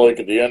kind of like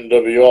the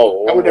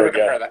NWO. I would never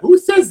compare that. Who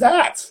says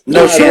that?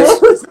 No chance.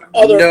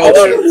 Other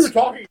Who you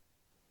talking?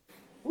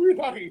 Who are you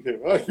talking to?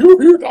 Who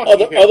are you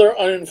talking to? other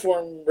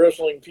uninformed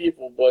wrestling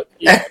people, but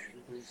yeah,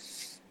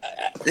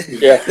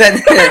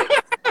 Then-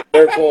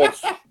 air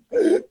quotes.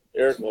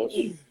 Air quotes.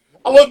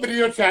 I love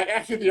video chat.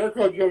 Actually, the air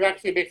quote joke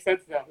actually makes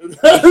sense now.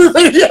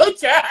 Video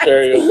chat.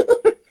 There you go.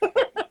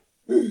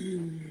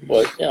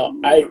 But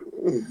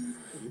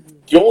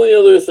the only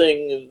other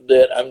thing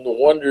that I'm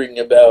wondering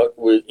about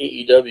with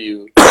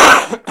AEW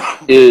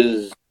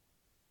is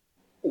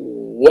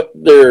what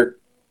their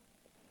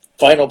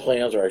final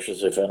plans are. I should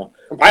say final.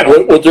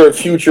 What their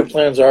future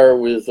plans are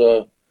with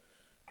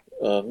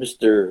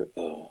Mr.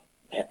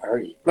 Matt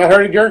Hardy. Matt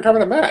Hardy and Jericho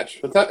having a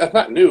match. That's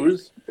not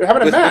news. They're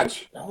having a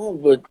match. No,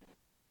 but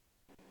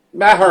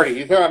Matt Hardy.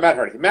 You're talking about Matt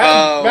Hardy.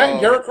 Matt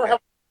and Jericho have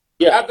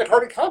at the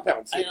Hardy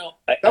compounds. I know.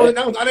 That was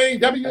announced on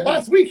AEW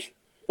last week.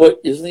 But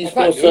isn't he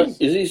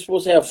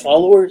supposed to have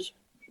followers?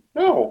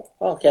 No.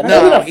 Okay.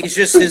 No, he's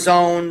just his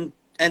own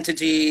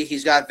entity.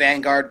 He's got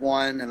Vanguard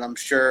One, and I'm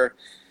sure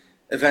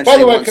eventually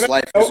By the way, once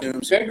life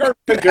resumes, Vanguard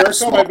and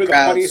Jericho might be the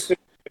funniest thing.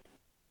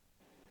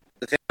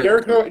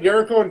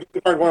 Jericho and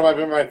Vanguard One might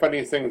be my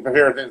funniest things, my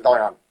favorite things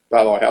going on.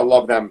 By the way, I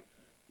love them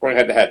going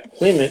head to head.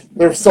 Wait a minute.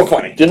 They're so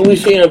funny. Didn't we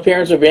see an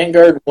appearance of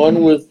Vanguard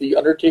 1 with the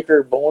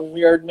Undertaker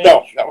Boneyard match?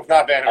 No, that was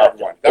not Vanguard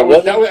 1. That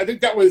was, I think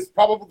that was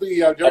probably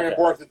Jerry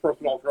Boris'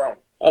 personal throne.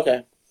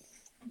 Okay.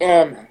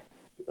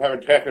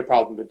 Having technical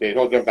problems with Dave.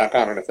 I'll get back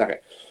on in a second.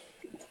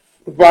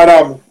 But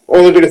all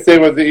I was going to say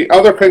was the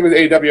other claim with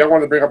AEW I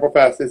wanted to bring up real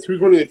fast is who's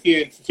winning the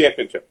TNT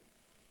Championship.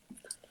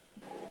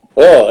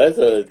 Oh, that's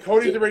a...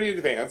 Cody's already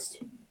advanced.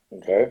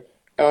 Okay.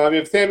 You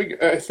have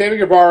Sammy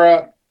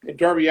Guevara and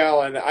Darby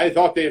Allin. I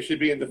thought they should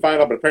be in the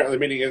final, but apparently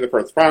meeting in the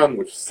first round,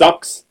 which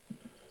sucks.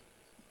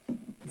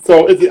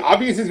 So is it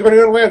obvious he's going to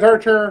go to Lance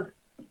Archer,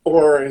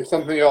 or is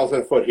something else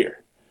at foot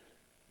here?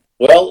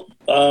 Well,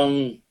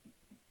 okay,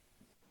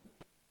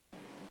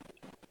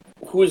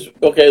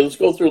 let's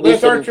go through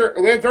Lance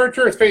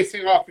Archer is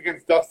facing off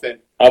against Dustin.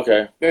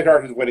 Okay. Lance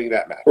Archer is winning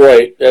that match.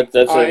 Right. That's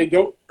I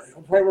don't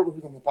remember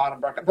who's on the bottom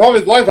bracket. The problem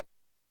is Lance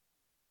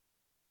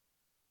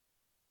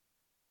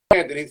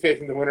and he's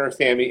facing the winner of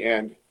Sammy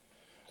and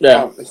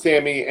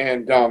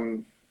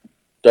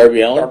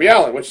Darby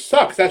Allin, which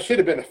sucks. That should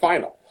have been the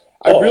final.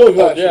 I really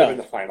thought that should have been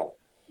the final.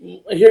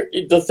 Here,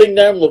 the thing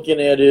that I'm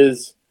looking at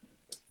is,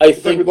 I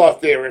think we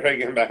lost Dave. We're trying to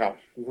get him back on.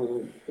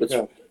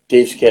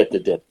 Dave's cat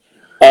did that.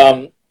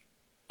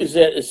 Is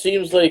that it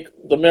seems like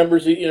the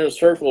members of the Inner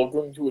Circle are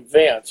going to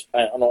advance.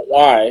 I don't know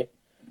why,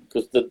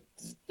 because the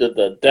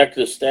deck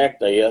is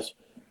stacked, I guess.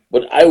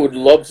 But I would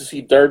love to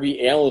see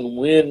Darby Allin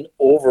win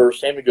over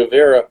Sammy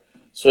Guevara,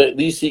 so at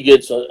least he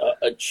gets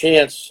a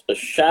chance, a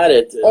shot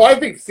at this. Oh, I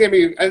think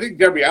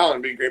Darby Allin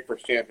would be a great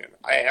first champion.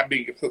 I am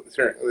being completely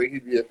serious. I think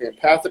he'd be a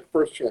fantastic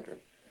first champion.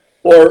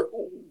 Or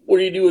what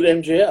do you do with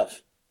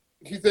MJF?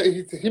 He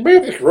may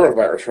have the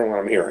coronavirus from what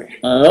I'm hearing.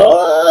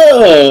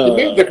 Oh. He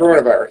may have the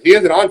coronavirus. He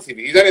isn't on TV.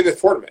 He's not in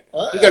this tournament.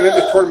 He's not in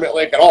this tournament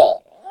like at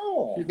all.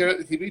 Oh. He's not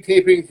at the TV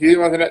tapings. He's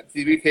not at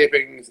TV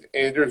tapings,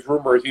 and there's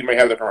rumors he may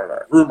have the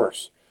coronavirus.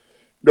 Rumors.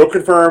 No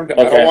confirmed.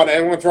 Okay. I don't want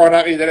anyone throwing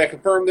at me that I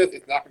confirmed this.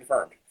 It's not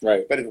confirmed.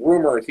 Right. But it's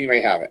rumors he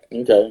may have it.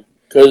 Okay.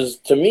 Because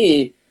to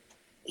me,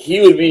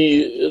 he would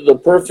be the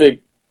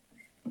perfect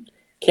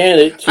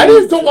candidate. I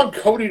just don't want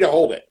Cody to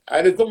hold it.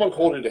 I just don't want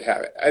Cody to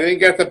have it. I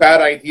think that's a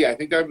bad idea. I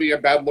think that would be a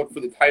bad look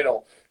for the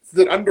title. This is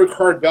an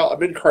undercard belt, a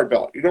mid-card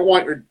belt. You don't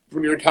want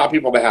your top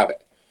people to have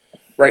it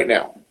right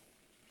now.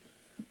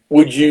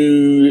 Would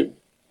you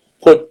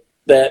put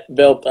that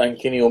belt on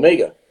Kenny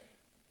Omega?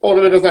 Well,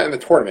 Omega's not in the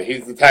tournament.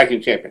 He's the tag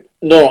team champion.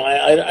 No,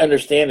 I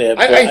understand that.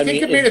 I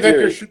think the main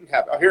eventer shouldn't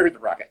have it. Oh, here's the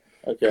bracket.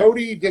 Okay.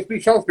 Cody just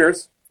beat Shawn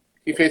Spears.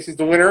 He faces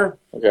the winner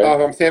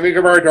of Sammy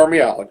Guevara, Darby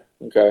Allin.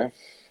 Okay.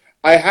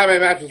 I have my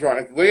matches wrong.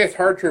 It's Lance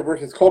Archer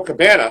versus Colt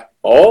Cabana.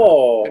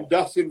 Oh. And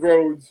Dustin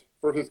Rhodes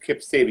versus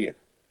Kip Sabian.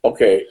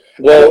 Okay.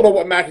 Well, I don't know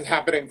what match is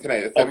happening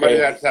tonight. It's Monday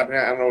match is happening.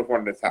 I don't know which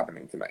one is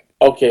happening tonight.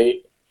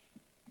 Okay.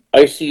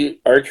 I see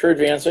Archer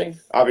advancing.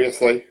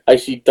 Obviously. I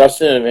see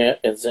Dustin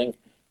advancing,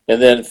 and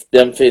then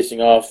them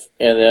facing off,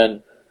 and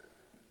then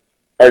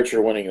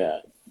Archer winning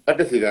that. I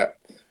can see that.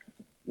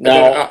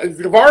 Now,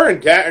 Guevara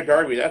and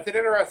Darby, that's an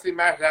interesting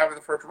match to have in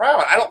the first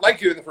round. I don't like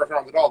you in the first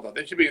round at all, though.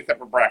 They should be in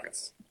separate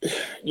brackets.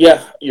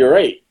 Yeah, you're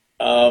right.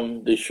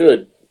 They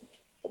should.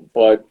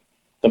 But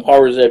the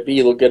powers that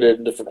be look at it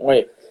in a different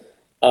way.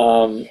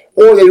 Or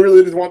they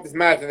really just want this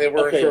match, and they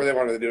weren't sure they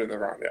wanted to do it in the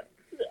round yet.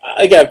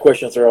 I got a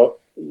question to throw out.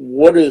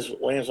 what does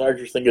Lance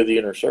Archer think of the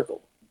Inner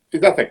Circle?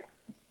 He's nothing.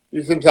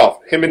 He's himself.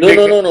 Him and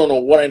No.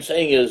 What I'm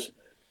saying is,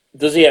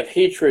 does he have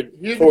hatred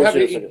towards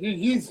the Inner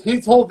Circle?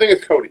 His whole thing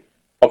is Cody.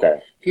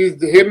 Okay.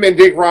 Him and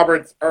Jake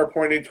Roberts are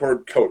pointed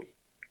toward Cody.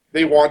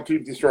 They want to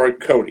destroy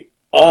Cody.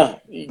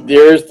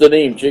 There's the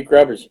name, Jake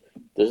Roberts.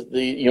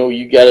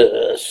 You got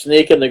a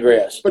snake in the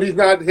grass. But he's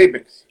not at the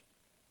tapings.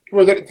 He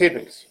was at the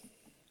tapings.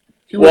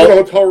 He was in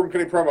the hotel room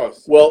getting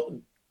promos. Well,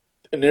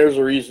 and there's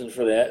a reason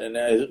for that. And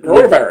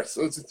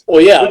coronavirus.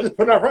 Yeah. We're just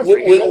putting out pressure.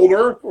 He's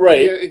older.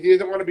 Right. He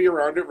doesn't want to be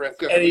around at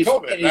risk of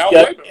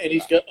COVID.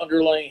 He's got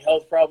underlying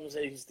health problems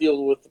that he's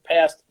dealing with the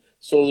past.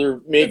 So they're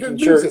making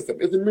sure it's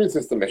an immune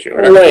system issue.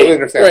 Right.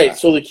 That.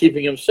 So they're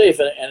keeping him safe,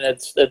 and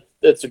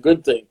that's a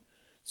good thing.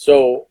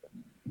 So,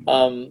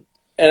 and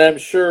I'm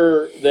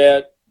sure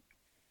that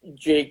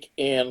Jake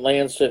and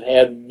Lance have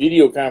had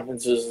video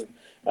conferences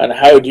on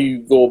how do you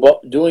go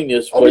about doing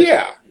this.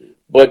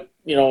 But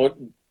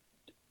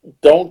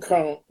don't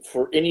count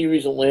for any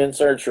reason Lance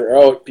Archer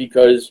out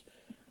because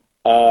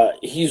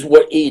he's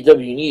what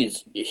AEW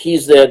needs.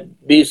 He's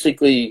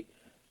basically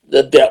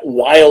that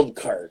wild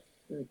card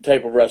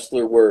type of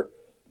wrestler where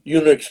you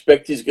don't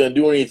expect he's going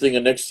to do anything,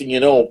 and next thing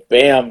you know,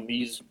 bam,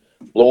 he's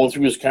blowing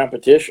through his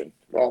competition.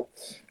 Well,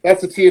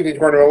 that's the TNT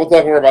tournament. We'll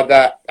talk more about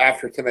that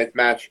after tonight's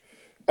match.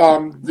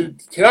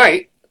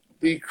 Tonight,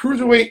 the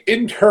Cruiserweight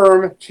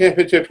Interim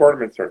Championship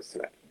Tournament starts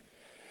tonight.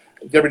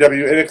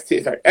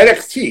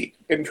 NXT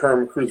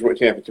Interim Cruiserweight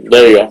Championship.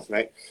 There you go.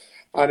 Tonight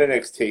on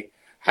NXT.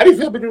 How do you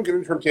feel about doing an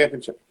interim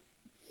championship?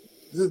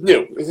 This is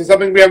new. This is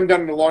something we haven't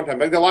done in a long time.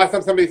 Like the last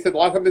time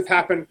this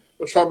happened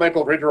was Shawn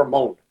Michaels, Razor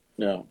Ramon.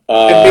 No.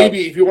 And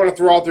maybe, if you want to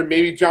throw out there,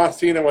 maybe John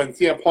Cena when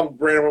CM Punk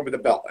ran away with the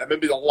belt. That may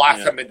be the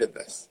last time they did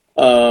this.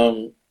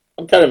 I'm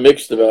kind of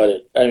mixed about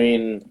it. I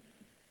mean,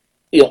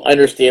 I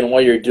understand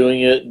why you're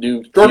doing it.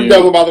 Jordan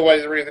Devlin, by the way,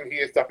 is the reason he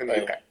is stuck in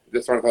the UK.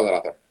 Just want to throw that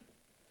out there.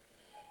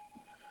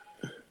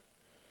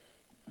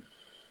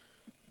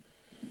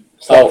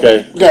 So,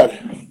 okay.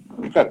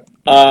 Good.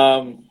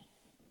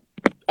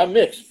 I'm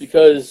mixed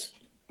because,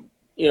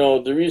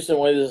 the reason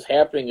why this is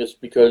happening is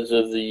because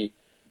of the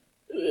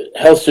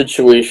health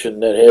situation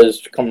that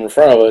has come in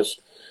front of us.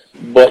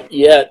 But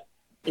yet,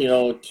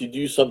 to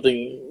do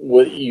something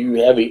where you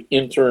have an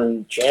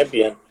interim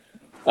champion,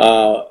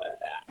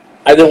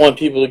 I don't want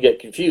people to get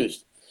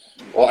confused.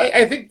 Well,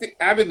 I think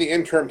having the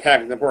interim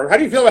tag is important. How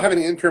do you feel about having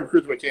the interim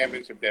Cruiserweight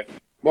Championship, Dave?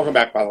 Welcome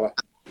back, by the way.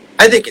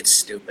 I think it's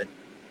stupid.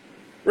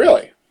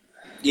 Really?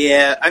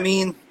 Yeah, I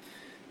mean,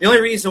 the only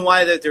reason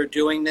why that they're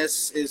doing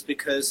this is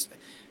because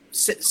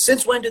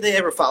since when do they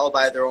ever follow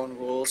by their own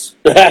rules?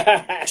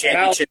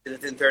 Championship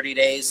within 30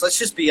 days. Let's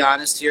just be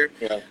honest here.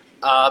 Yeah.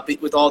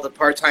 With all the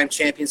part-time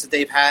champions that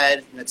they've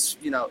had, it's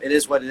it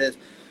is what it is.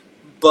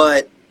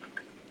 But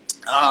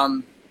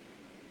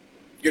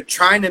you're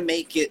trying to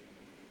make it.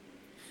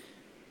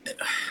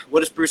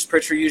 What does Bruce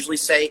Pritchard usually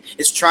say?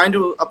 It's trying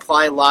to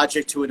apply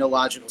logic to an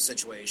illogical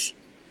situation.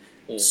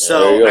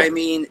 So I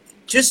mean,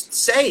 just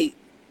say.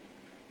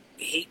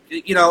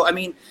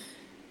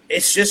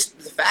 It's just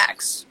the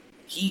facts.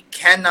 He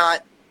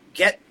cannot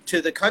get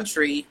to the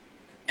country,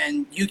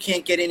 and you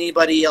can't get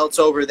anybody else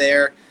over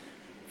there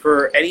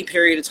for any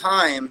period of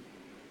time.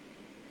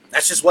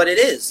 That's just what it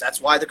is.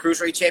 That's why the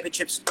Cruiserweight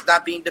Championship's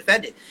not being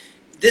defended.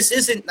 This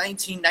isn't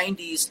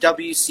 1990s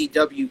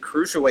WCW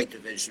Cruiserweight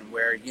division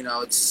where,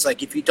 it's just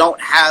like if you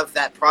don't have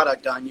that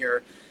product on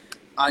your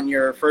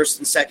first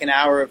and second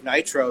hour of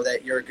Nitro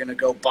that you're going to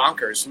go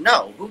bonkers.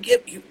 No.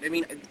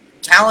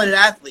 Talented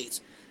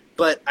athletes,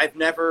 but I've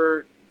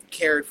never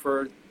cared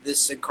for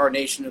this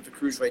incarnation of the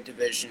Cruiserweight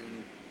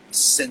division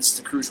since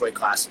the Cruiserweight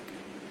Classic.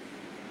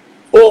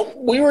 Well,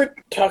 we were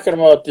talking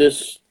about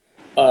this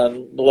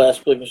on the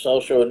last Blake and Sal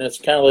show, and it's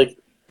kind of like,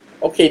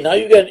 okay, now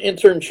you got an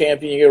interim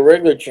champion, you got a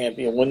regular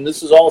champion. When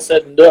this is all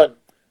said and done,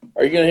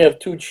 are you going to have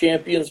two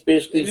champions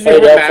basically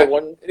fight out for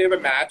one? You have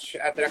a match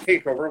at the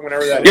takeover,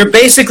 whenever that You're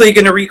basically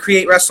going to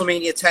recreate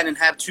WrestleMania 10 and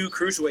have two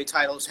Cruiserweight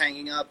titles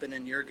hanging up, and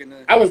then you're going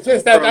to... I was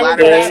just that.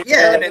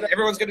 And then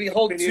everyone's going to be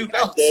holding two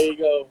belts. There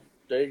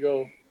you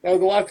go. That was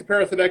the last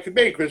comparison I could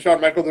make with Shawn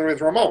Michaels and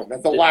Razor Ramon.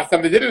 That's the last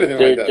time they did anything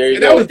like this.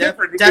 That was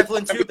different.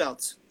 Devlin, two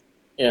belts.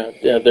 Yeah,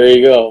 there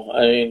you go.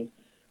 I mean,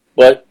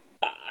 but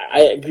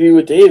I agree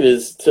with Dave.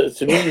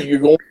 To me, you're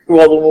going through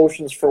all the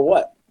motions for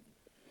what?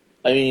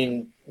 I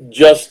mean,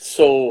 just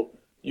so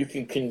you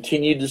can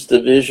continue this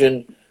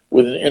division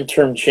with an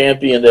interim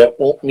champion that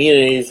won't mean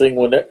anything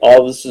when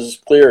all this is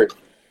cleared.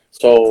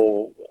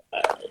 So,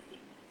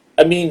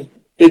 I mean,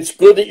 it's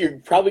good that you're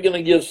probably going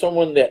to give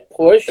someone that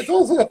push. It's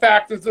also the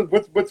fact that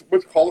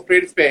what's called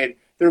a spade.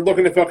 They're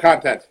looking to fill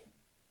content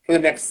for the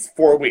next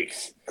 4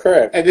 weeks.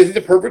 Correct. And this is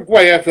the perfect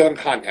way of filling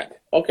content.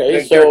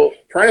 Okay, so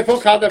trying to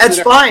fill content.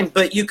 That's fine,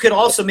 but you could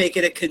also make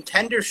it a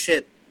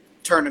contendership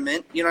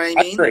tournament. You know what I mean?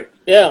 That's great.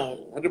 Yeah,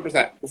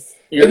 100%.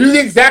 You do the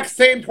exact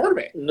same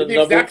tournament,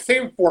 exact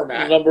same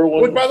format. Number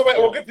one. Which, by the way,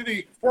 we'll get to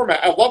the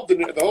format. I love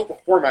the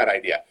whole format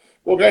idea.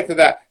 We'll get to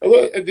that.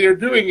 They're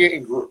doing it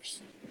in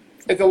groups.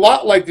 It's a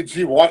lot like the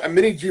G1, a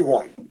mini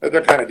G1 that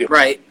they're kind of doing.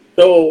 Right.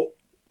 So,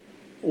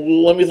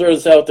 let me throw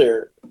this out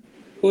there.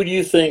 Who do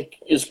you think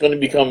is going to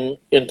become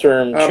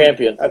interim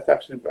champion? That's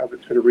actually, I was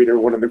trying to read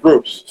everyone in the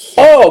groups.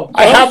 Oh,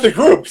 I have the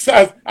groups.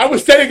 I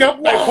was setting up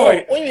my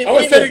point. Wait a minute, I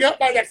was setting up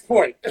my next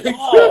point.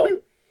 Oh,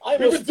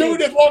 You've been doing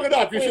this long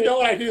enough. You should know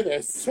when I do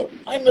this.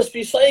 I must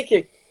be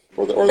psychic.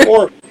 Or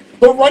the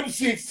run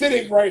sheet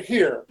sitting right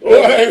here.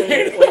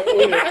 Wait.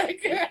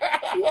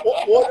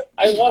 What?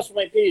 I lost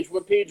my page.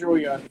 What page are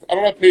we on? I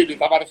don't have pages.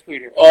 I'm on a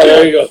screen here. Oh,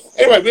 there you go.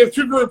 Anyway, we have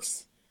two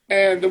groups,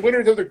 and the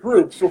winners of the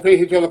groups will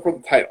face each other for the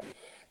title.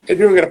 And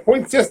doing it a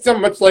point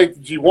system, much like the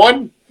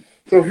G1.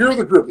 So here are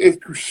the groups. It's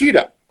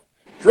Kushida,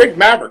 Drake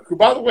Maverick, who,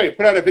 by the way,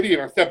 put out a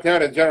video and stepped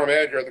down as general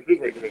manager of the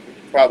Cruiserweight division.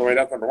 By the way,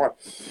 that's number one.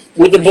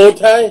 With the bow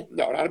tie?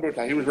 No, not a bow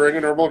tie. He was wearing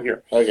a normal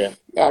here. Okay.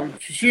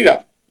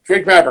 Kushida,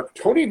 Drake Maverick,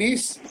 Tony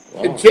Nese,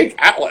 and Jake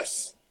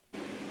Atlas.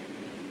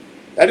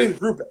 That is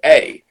Group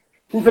A.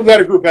 Who comes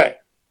out of Group A?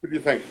 What do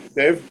you think,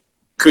 Dave?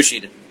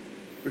 Kushida.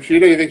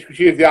 Kushida? You think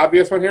Kushida is the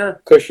obvious one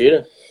here?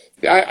 Kushida.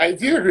 Yeah,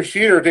 it's either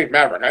Kushida or Jake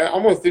Maverick. I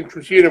almost think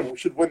Kushida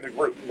should win the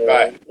group.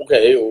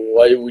 Okay,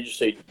 why would you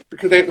say?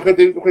 Because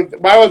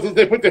why was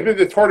they put them in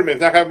the tournament?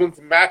 Not having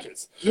some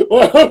matches.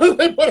 Why would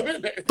they put them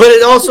in there? But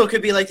it also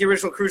could be like the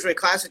original Cruiserweight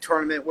Classic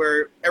tournament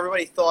where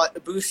everybody thought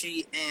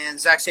Ibushi and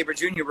Zack Sabre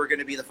Jr. were going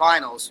to be the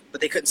finals,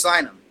 but they couldn't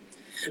sign them.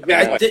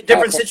 Exactly.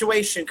 Different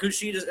situation.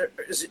 Kushida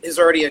is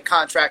already a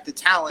contracted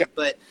talent,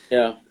 but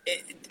Yeah.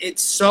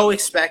 it's so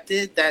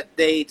expected that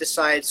they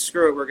decide,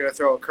 screw it, we're going to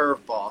throw a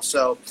curveball.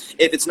 So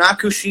if it's not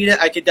Kushida,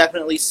 I could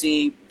definitely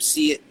see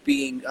it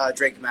being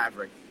Drake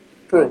Maverick.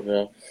 True.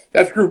 Yeah.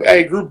 That's Group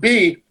A. Group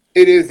B,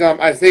 it is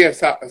Isaiah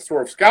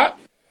Swerve Scott,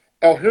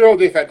 El Hero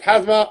de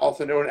Fantasma,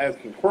 also known as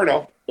King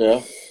Corno,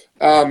 Yeah.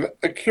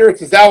 Akira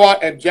Tozawa,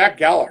 and Jack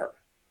Gallagher.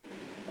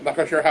 I'm not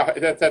quite sure how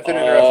that's an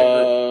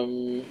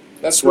interesting group.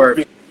 That's Swerve.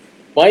 Group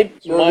B.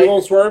 You're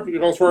going Swerve? You're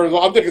going Swerve?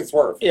 I'm thinking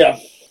Swerve. Yeah.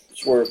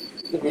 Swerve.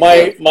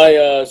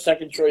 My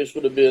second choice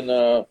would have been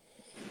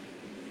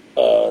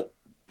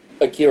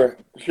Akira.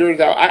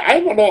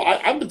 I don't know.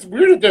 It's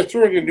weird that they're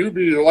throwing a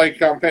newbie like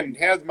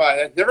Phantasma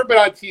that's never been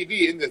on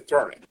TV in this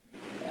tournament.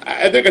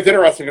 I think it's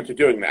interesting that they're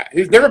doing that.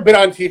 He's never been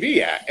on TV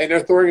yet, and they're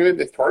throwing him in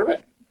this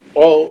tournament.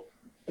 Well,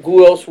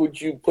 who else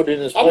would you put in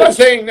his place? I'm not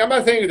saying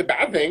it's a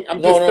bad thing.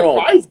 I'm just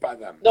surprised by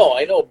them. No,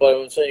 I know, but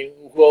I'm saying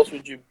who else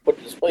would you put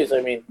in his place?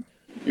 I mean,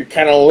 you're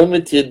kind of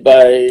limited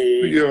by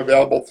Who you have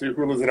available to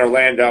who lives in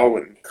Orlando,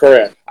 and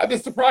correct. I'm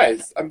just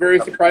surprised. I'm very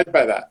surprised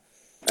by that.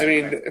 I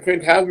mean,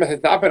 Phantasma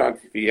has not been on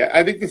TV yet.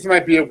 I think this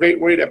might be a great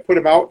way to put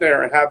him out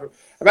there and have.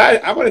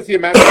 I want to see a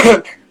match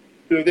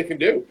see what they can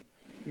do.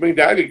 I mean,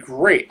 that'd be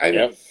great.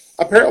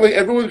 Apparently,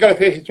 everyone's got to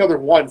face each other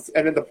once,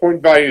 and then the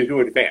point value to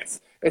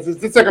advance.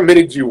 It's like a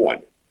mini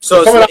G1.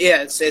 So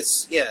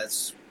it's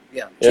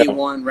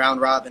G1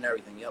 round robin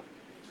everything. Yep.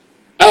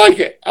 I like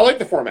it. I like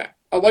the format.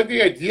 I like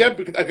the idea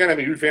because again, I'm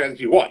a huge fan of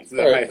G1, so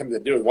that might have something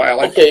to do with why I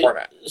like the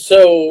format.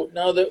 So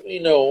now that we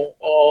know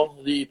all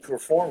the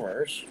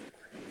performers,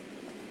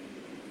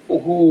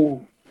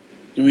 who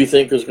do we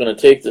think is going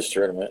to take this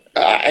tournament?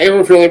 I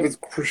don't feel like it's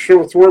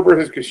Swerve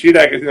versus Kushida.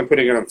 I can see them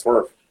putting it on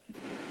Swerve.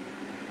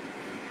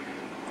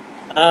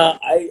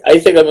 I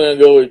think I'm going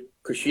to go with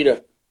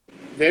Kushida.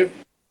 Dave,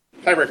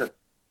 tiebreaker.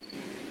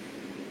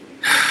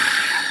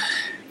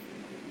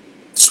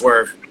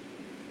 Swerve.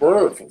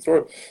 I'm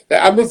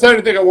just trying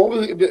to think of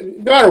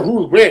no matter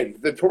who wins,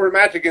 the tournament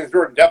match against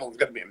Jordan Devil is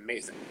going to be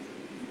amazing.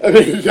 I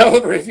mean,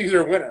 Devil versus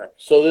their winner.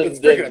 So then, it's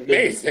freaking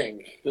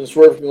amazing. Then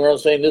Swerve can go around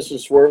saying this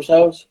is Swerve's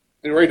house.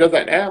 He already does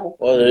that now.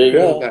 Well, there you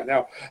go. Does that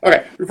now.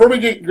 Okay, before we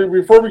get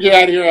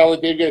out of here, I'll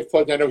let Dave get his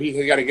plug. I know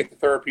he's got to get to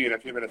therapy in a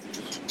few minutes.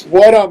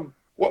 What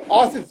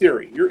Austin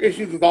Theory? Your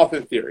issues with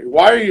Austin Theory?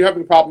 Why are you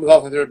having problems with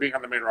Austin Theory being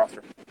on the main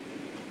roster?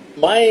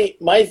 My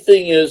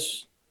thing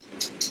is,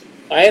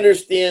 I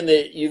understand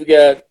that you've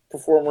got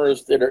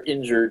performers that are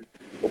injured,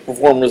 or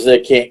performers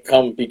that can't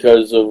come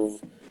because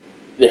of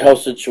the health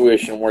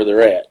situation where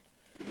they're at.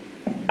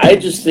 I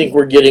just think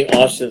we're getting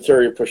Austin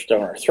Theory pushed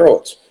down our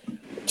throats.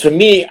 To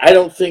me, I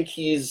don't think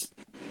he's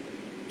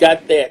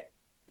got that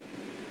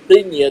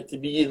thing yet to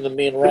be in the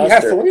main roster. He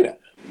has to win it.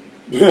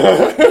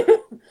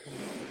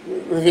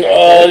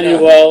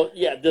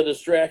 The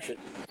distraction.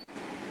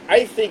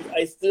 I think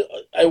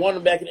I want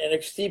him back in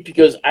NXT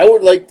because I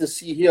would like to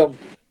see him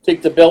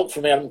take the belt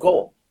from Adam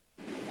Cole.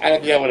 I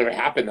don't think that would ever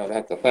happen, though.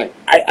 That's the thing.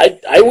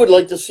 I would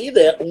like to see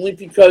that only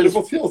because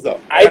feels,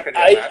 though.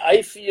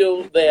 I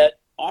feel that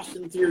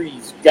Austin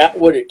Theory's got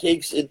what it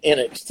takes in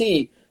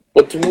NXT,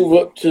 but to move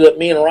up to the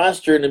main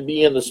roster and to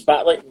be in the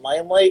spotlight and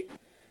limelight,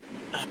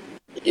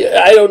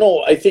 I don't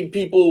know. I think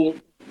people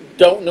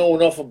don't know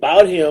enough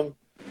about him.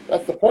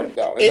 That's the point,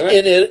 though,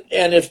 isn't it?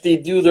 And if they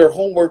do their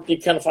homework, they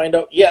kind of find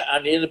out,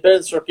 on the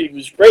independent circuit, he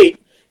was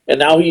great, and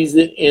now he's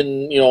in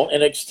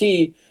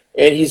NXT,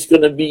 and he's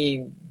going to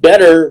be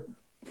better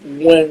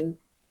when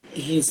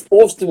he's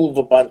supposed to move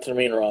up onto the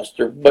main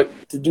roster. But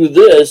to do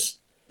this,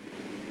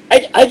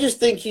 I just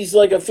think he's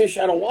like a fish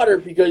out of water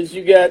because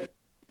you got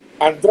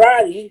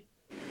Andrade,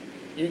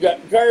 you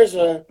got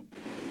Garza,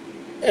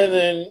 and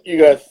then you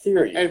got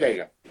Theory. And there you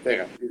go.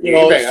 There You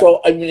know,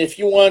 so I mean, if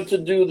you want to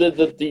do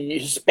the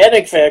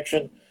Hispanic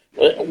faction,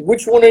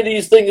 which one of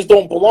these things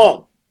don't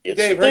belong? It's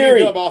Dave, how do you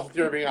theory. feel about Austin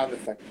Theory being on this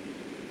thing?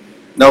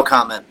 No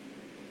comment.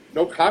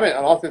 No comment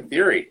on Austin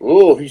Theory.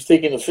 Oh, he's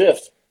taking the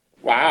fifth.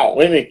 Wow.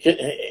 Wait a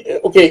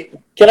minute. Okay,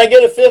 can I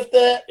get a fifth?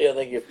 Yeah,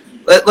 thank you.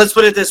 Let's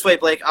put it this way,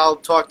 Blake. I'll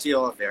talk to you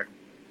off air.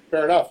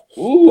 Fair enough.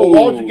 Ooh. Well,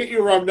 why don't you get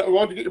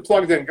your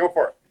plugs in? Go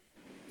for it.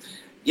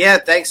 Yeah,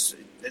 thanks.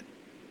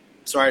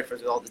 Sorry for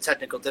all the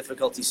technical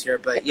difficulties here,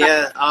 but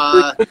yeah.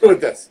 We're good with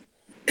this.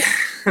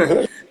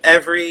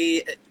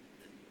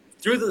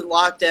 Through the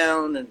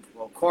lockdown and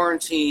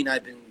quarantine,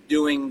 I've been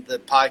doing the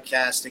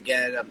podcast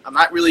again. I'm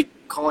not really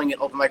calling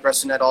it Open Mic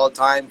Wrestling Net all the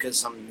time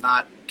because I'm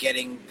not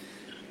getting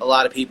a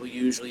lot of people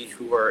usually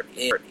who are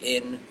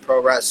in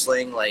pro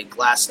wrestling. Like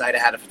last night I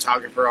had a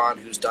photographer on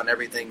who's done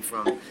everything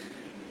from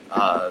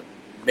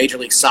Major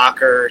League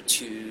Soccer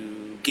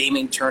to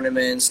gaming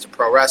tournaments to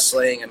pro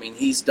wrestling. I mean,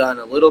 he's done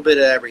a little bit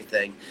of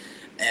everything.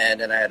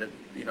 And then I had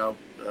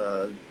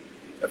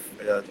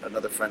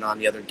another friend on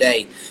the other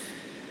day,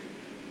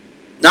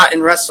 not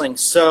in wrestling.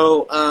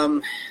 So,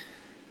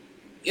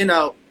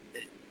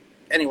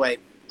 anyway,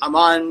 I'm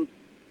on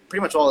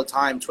pretty much all the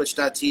time,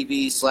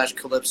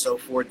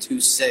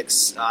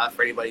 twitch.tv/Kalyspo426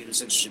 for anybody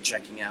who's interested in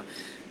checking out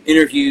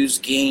interviews,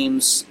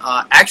 games.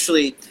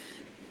 Actually,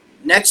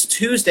 next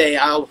Tuesday,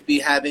 I'll be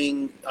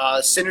having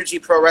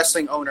Synergy Pro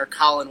Wrestling owner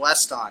Colin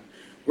West on.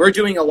 We're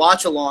doing a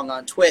watch-along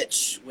on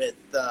Twitch with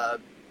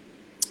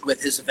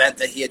his event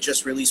that he had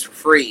just released for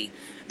free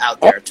out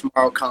there.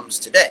 Tomorrow comes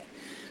today.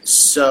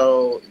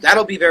 So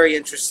that'll be very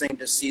interesting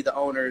to see the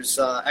owner's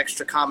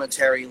extra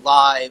commentary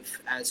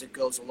live as it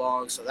goes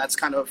along. So that's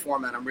kind of a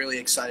format I'm really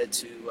excited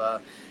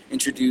to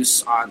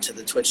introduce onto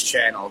the Twitch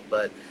channel.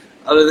 But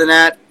other than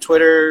that,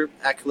 Twitter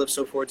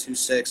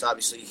 @Kalyspo426,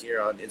 obviously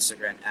here on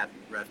Instagram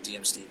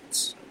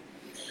 @RevDMStevens.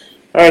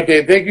 All right,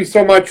 Dave. Thank you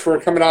so much for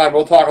coming on.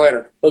 We'll talk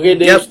later. Okay,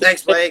 Dave. Yep,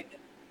 thanks, Blake.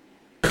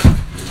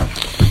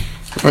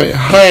 Right.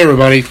 Hi,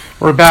 everybody.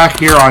 We're back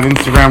here on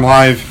Instagram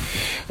Live.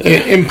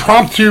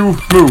 Impromptu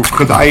move,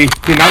 because I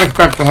did not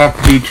expect to have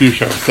to do two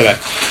shows today.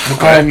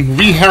 Okay.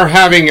 We are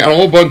having a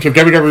whole bunch of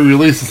WWE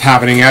releases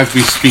happening as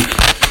we speak.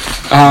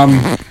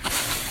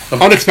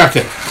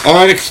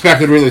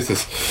 Unexpected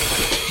releases.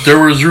 There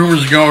was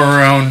rumors going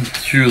around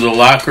to the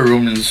locker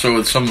room and so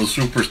with some of the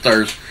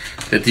superstars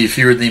that they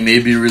feared they may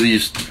be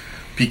released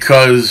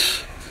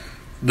because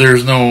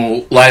there's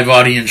no live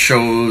audience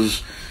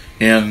shows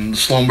and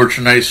slow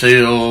merchandise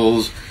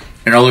sales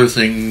and other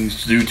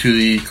things due to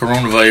the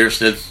coronavirus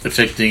that's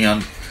affecting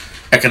them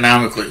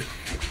economically.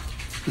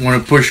 When a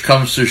push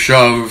comes to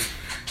shove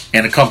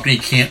and a company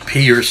can't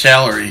pay your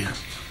salary,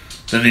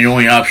 then the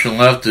only option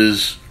left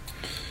is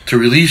to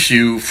release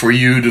you for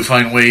you to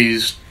find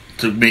ways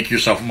to make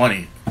yourself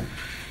money.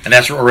 And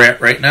that's where we're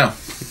at right now.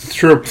 It's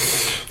true.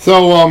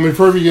 So,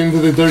 before we get into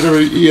the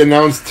WWE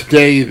announced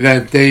today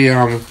that they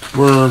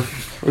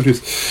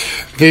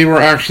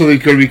were actually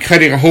going to be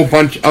cutting a whole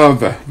bunch of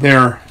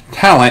their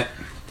talent.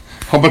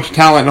 A whole bunch of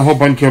talent and a whole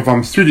bunch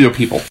of studio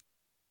people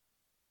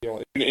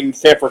in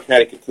Stamford,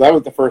 Connecticut. So that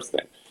was the first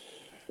thing.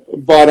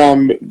 But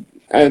and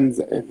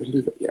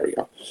there we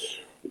go.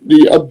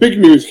 The big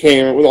news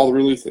came with all the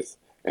releases,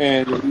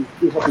 and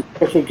we have a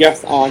special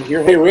guest on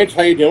here. Hey, Rich,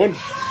 how you doing?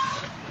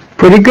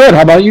 Pretty good.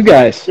 How about you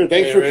guys? Good.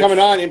 Thanks for coming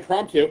on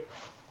impromptu.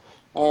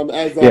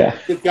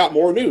 It's got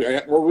more news,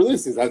 more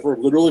releases as we're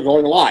literally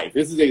going live.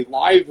 This is a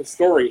live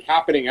story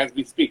happening as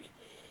we speak.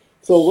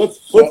 So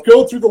let's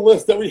go through the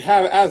list that we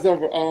have as of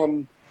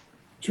 2:00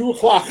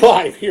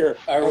 live here.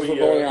 Are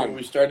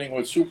we starting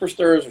with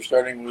superstars or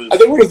starting with? I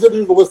think we're going to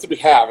do the list that we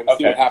have and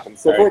see what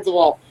happens. So all right. First of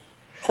all,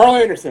 Carl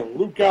Anderson,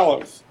 Luke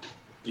Gallows,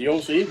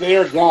 DOC, they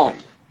are gone.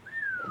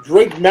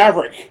 Drake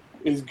Maverick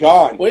is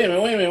gone. Wait a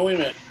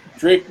minute.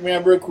 Drake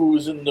Maverick, who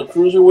was in the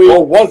cruiserweight.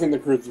 Well, was in the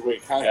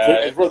cruiserweight.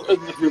 It was in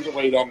the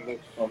cruiserweight.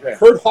 Okay.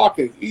 Kurt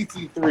Hawkins,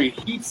 EC3,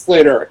 Heath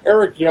Slater,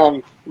 Eric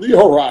Young,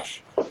 Leo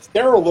Rush,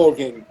 Sarah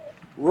Logan,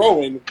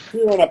 Rowan,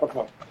 Hero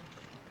Epico.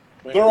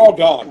 They're all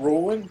gone.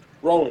 Rowan,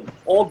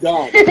 all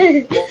gone.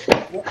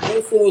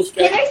 Most of those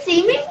Can I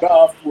see me?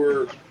 guys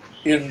were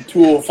in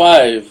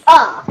 205.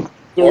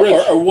 So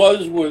Rich, Or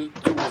was with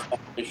 205,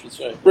 I should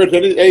say. Rich,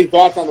 any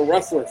thoughts on the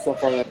wrestlers so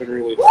far that have been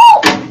released?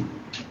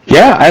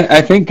 Yeah,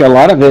 I think a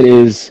lot of it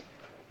is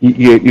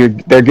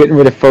they're getting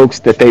rid of folks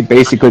that they've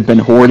basically been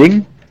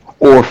hoarding,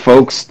 or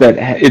folks that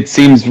it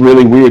seems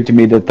really weird to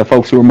me that the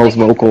folks who were most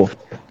vocal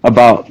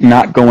about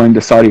not going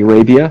to Saudi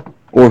Arabia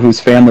or whose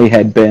family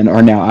had been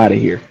are now out of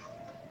here.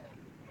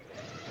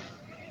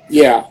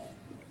 Yeah,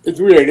 it's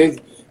weird.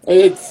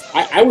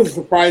 I was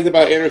surprised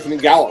about Anderson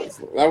and Gallows.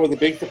 That was a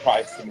big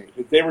surprise to me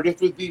because they were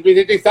just with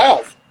AJ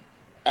Styles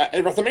at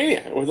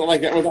WrestleMania. It wasn't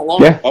like that was that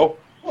long ago.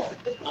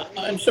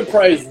 I'm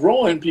surprised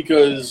Rowan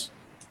because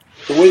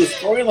the way the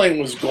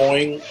storyline was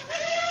going,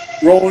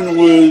 Rowan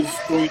was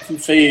going to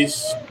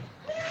face.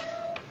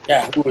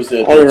 Yeah, who was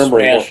it? I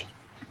remember. Smash.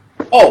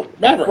 Oh,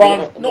 Maverick.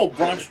 Braun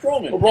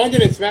Strowman. Well, Braun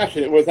didn't smash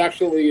it. It was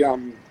actually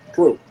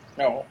Drew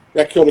No.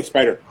 that killed a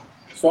spider.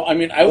 So I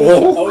mean, I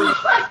always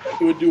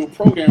would do a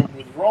program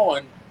with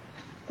Rowan,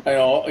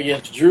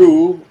 against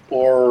Drew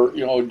or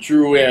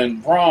Drew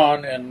and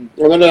Braun, and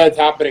Well, none of that's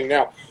happening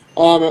now.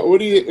 I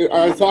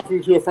was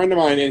talking to a friend of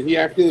mine, and he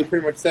actually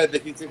pretty much said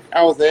that he thinks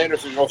Owls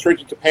Anderson go straight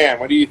to Japan.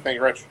 What do you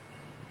think, Rich?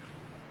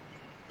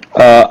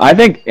 I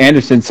think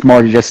Anderson's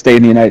smart to just stay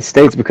in the United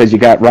States because you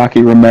got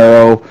Rocky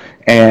Romero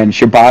and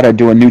Shibata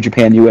doing New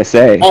Japan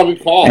USA. Oh,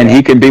 good call. And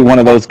he can be one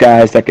of those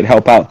guys that could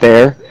help out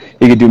there.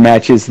 He could do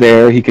matches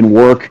there. He can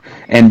work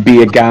and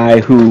be a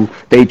guy who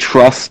they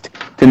trust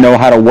to know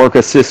how to work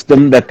a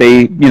system that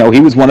they,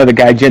 he was one of the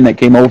gaijin that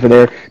came over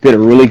there, did a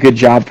really good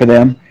job for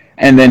them.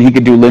 And then he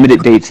could do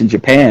limited dates in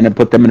Japan and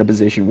put them in a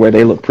position where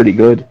they look pretty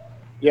good.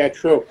 Yeah,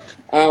 true.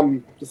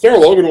 The Sarah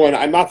Logan one,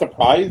 I'm not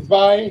surprised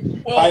by.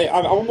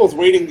 I'm almost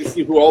waiting to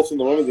see who else in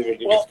the women's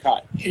division gets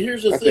cut.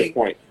 Here's the At thing. this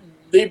point.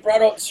 They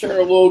brought out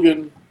Sarah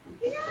Logan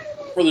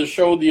for the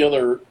show the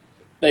other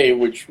day,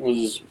 which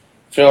was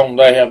filmed,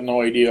 I have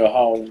no idea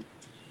how.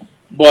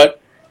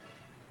 But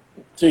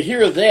to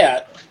hear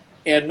that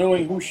and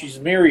knowing who she's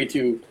married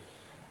to,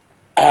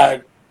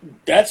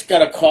 that's got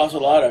to cause a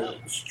lot of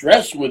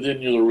stress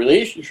within your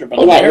relationship.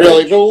 Well, not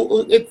really.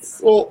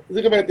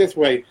 Think about it this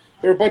way.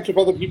 There are a bunch of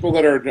other people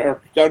that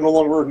are no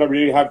longer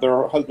WWE have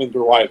their husbands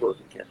or wives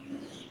working here.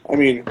 I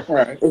mean,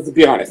 right. Let's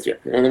be honest here.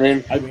 You know what I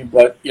mean? I mean,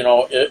 but,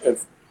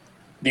 if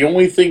the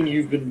only thing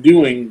you've been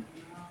doing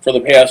for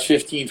the past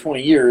 15,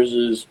 20 years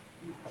is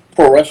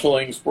pro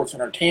wrestling, sports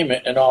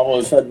entertainment, and all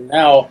of a sudden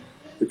now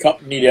the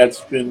company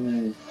that's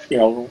been,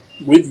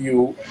 with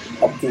you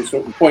up to a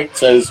certain point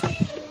says,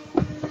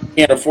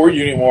 can't afford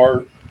you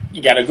anymore,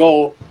 you got to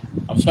go,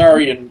 I'm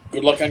sorry, and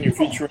good luck on your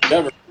future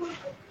endeavor.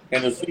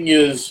 And the thing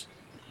is,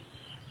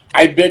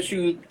 I bet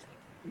you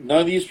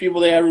none of these people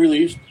they have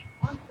released,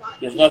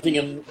 there's nothing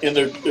in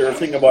their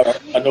thing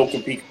about a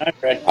no-compete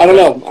contract. I don't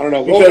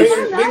know.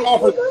 Because they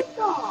offer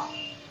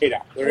paid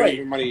out. They're right.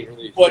 giving money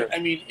released. But, I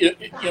mean,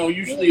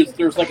 usually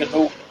there's like a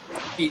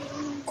no-compete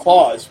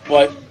clause,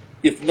 but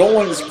if no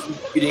one's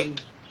competing,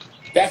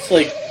 that's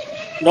like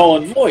null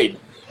and void.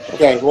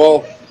 Okay,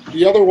 well,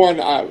 the other one,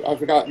 I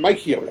forgot, Mike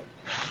Chioda.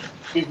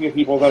 Speaking of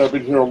people that have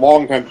been here a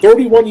long time,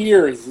 31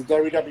 years,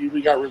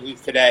 WWE got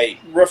released today.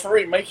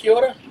 Referee Mike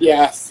Chioda?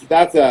 Yes,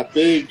 that's a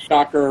big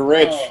shocker,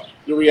 Rich.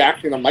 Your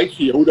reaction to Mike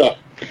Chioda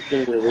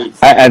getting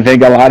released. I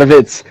think a lot of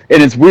it's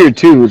weird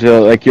too,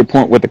 to like your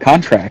point with the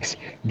contracts.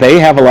 They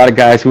have a lot of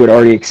guys who had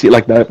already exceeded,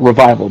 like the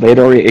Revival, they had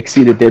already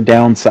exceeded their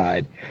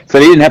downside. So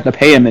they didn't have to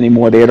pay him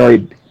anymore. They had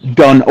already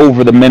done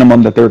over the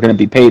minimum that they were going to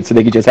be paid, so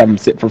they could just have him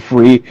sit for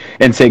free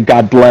and say,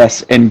 God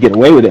bless, and get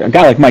away with it. A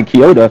guy like Mike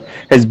Chioda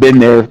has been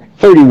there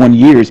 31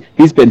 years.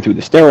 He's been through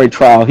the steroid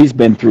trial. He's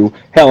been through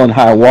hell and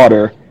high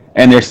water,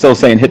 and they're still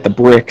saying hit the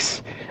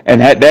bricks.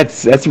 And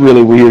that's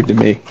really weird to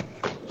me.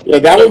 Yeah,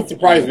 that one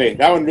surprised me.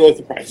 That one really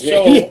surprised me.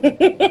 So,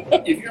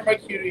 if you're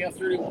Mike Chioda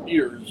after 31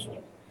 years,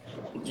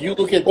 do you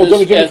look at this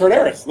look at Jimmy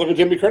Corderas. Look at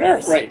Jimmy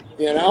Corderas. Right.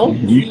 Do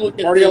you look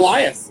at Marty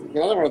Elias,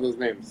 another one of those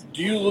names.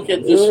 Do you look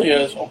at this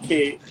as,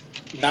 okay,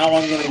 now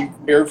I'm going to be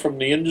prepared from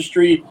the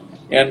industry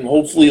and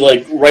hopefully,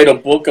 write a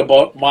book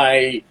about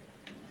my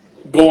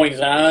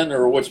goings-on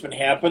or what's been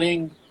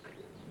happening?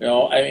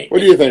 What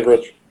do you think,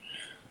 Rich?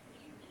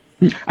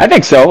 I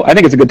think so. I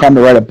think it's a good time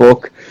to write a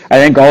book. I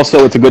think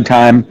also it's a good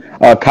time.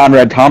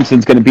 Conrad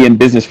Thompson's going to be in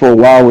business for a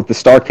while with the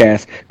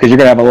StarCast because you're going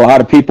to have a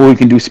lot of people who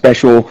can do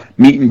special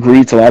meet and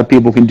greets. A lot of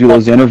people can do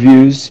those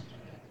interviews.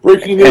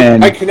 Breaking news: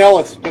 Mike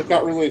Kanellis just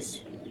got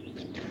released.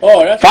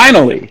 Oh, that's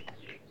finally.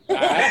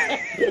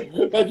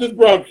 That just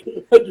broke.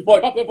 But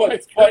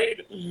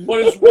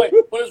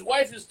his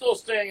wife is still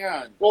staying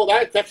on. Well,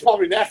 that's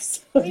probably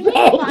next.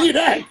 Probably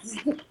next.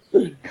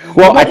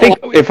 Well, I think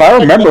if I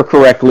remember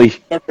correctly,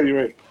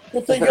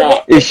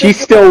 is she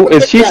still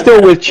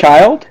with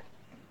child?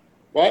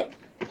 What?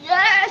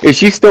 Yes. Is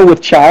she still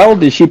with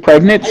child? Is she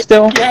pregnant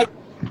still? Yeah,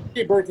 she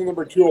gave birth to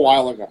number 2 a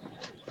while ago.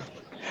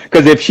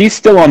 Because if she's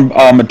still on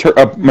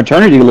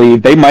maternity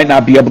leave, they might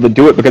not be able to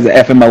do it because of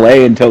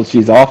FMLA until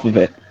she's off of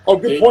it. Oh,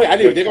 good point. I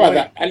didn't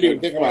even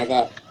think about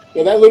that.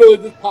 Yeah, that literally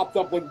just popped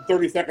up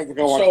 30 seconds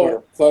ago on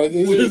Twitter. So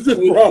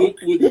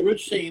with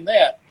Rich saying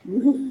that,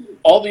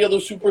 all the other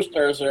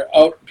superstars are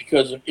out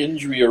because of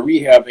injury or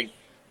rehabbing.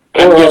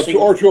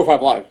 Or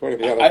 205 Live.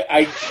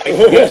 I'm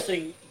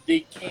guessing they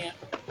can't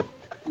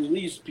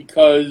release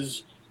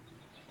because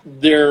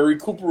they're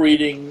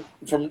recuperating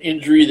from an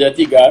injury that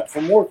they got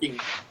from working.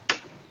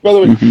 By the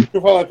way,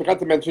 205 Live, I forgot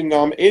to mention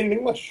Aiden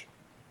English.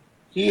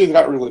 He has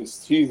got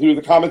released. He was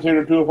the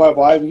commentator of 205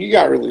 Live. He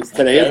got released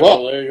today as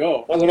well. There you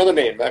go. That's another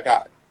name that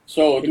got.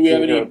 So, do we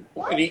have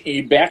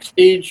any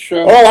backstage?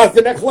 Oh, that's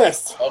the next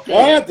list. Okay.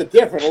 That's a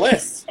different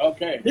list.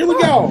 Okay. Here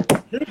we go.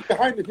 Here's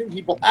behind the scenes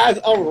people as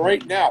of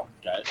right now.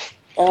 Got it.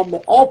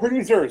 All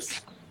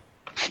producers: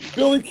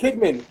 Billy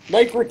Kidman,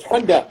 Mike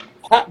Rotunda,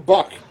 Pat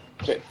Buck,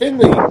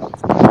 Finley,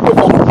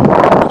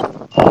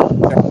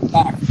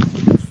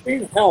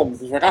 Shane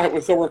Helms, which I got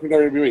was still working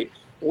WWE,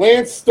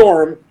 Lance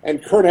Storm,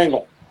 and Kurt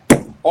Angle.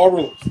 All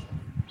released.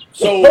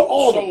 So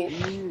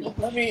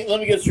let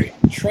me get straight.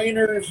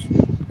 Trainers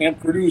and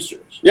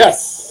producers.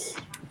 Yes.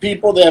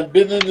 People that have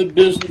been in the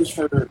business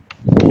for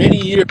many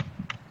years.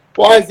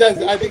 Well, I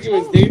think it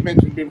was Dave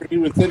mentioned when he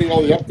was sending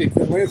all the updates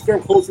that Lance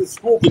Storm closed his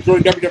school to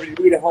join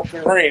WWE to help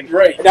him reign.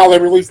 Right. And now they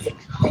released him.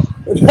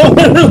 Well,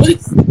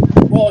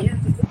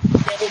 here's the thing.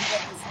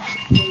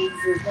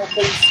 There's no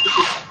place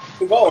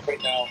to go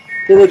right now.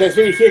 I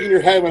saw you shaking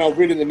your head when I was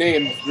reading the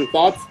names. Your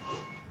thoughts?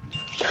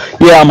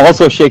 Yeah, I'm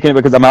also shaking it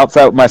because I'm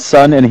outside with my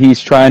son, and he's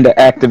trying to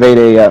activate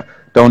a,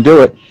 don't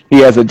do it. He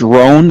has a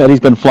drone that he's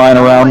been flying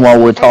around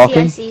while we're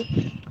talking. I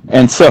see.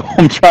 And so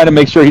I'm trying to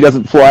make sure he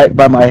doesn't fly it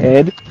by my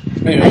head.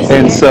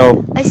 And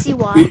so... I see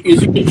why.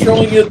 Is he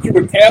controlling it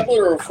through a tablet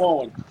or a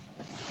phone?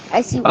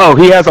 I see why. Oh,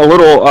 he has a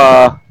little,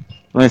 let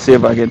me see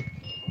if I can...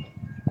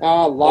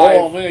 Live.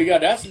 Oh, my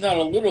God, that's not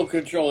a little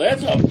control.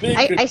 That's a big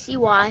I see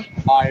why.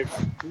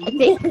 Live. I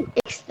think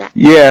it's that.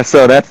 Yeah,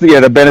 so that's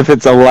the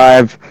benefits of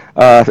live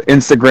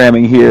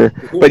Instagramming here.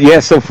 But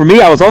yeah, so for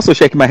me, I was also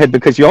shaking my head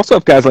because you also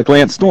have guys like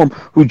Lance Storm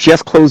who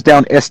just closed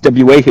down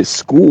SWA, his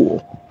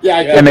school.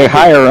 Yeah, and they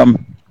hire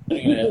him.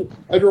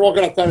 As we're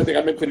walking outside, I think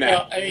I mentioned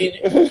that. I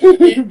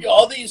mean,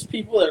 all these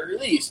people that are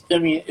released, I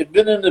mean, have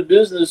been in the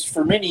business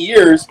for many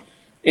years,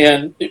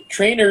 and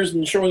trainers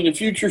and showing the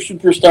future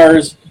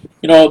superstars,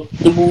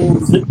 the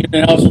moves and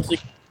outs and things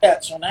like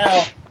that. So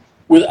now,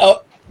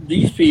 without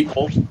these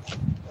people,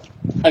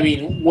 I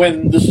mean,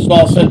 when this is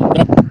all said and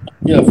done,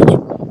 if it's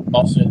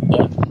all said and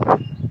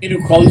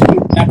done, call these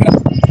people back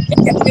up.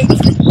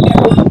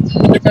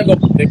 They're going to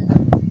go big.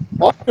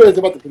 All I'm curious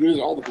about the producers,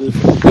 all the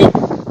producers.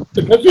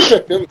 The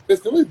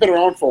Pepsi has been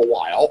around for a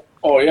while.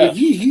 Oh yeah,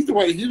 he's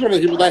one of the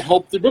people that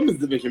helped the women's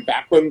division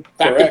back in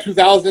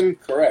 2000.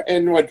 Correct.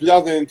 And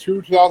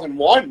 2002,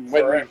 2001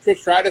 when Correct. Trish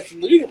Stratus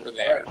and Lita were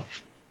there.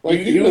 Like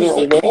he was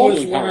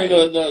one of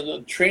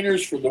the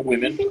trainers for the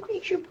women. I think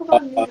we should put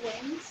on new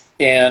ones.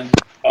 And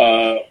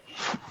a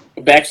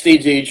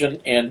backstage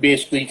agent, and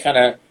basically kind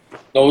of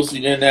knows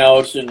the in and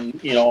outs, and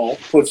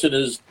puts in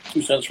his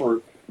 2 cents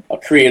for a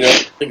creative,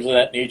 things of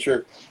that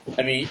nature.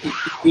 I mean,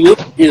 you look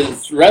at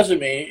his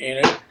resume,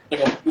 and it's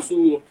like a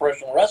pursuit of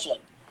professional wrestling.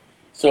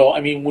 So,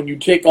 I mean, when you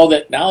take all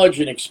that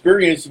knowledge and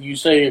experience, and you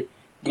say,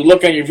 "Good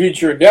luck on your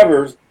future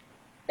endeavors,"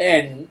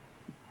 and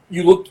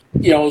you look,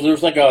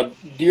 there's like a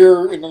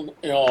deer in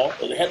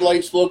the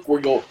headlights look, where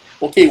you go,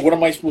 "Okay, what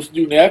am I supposed to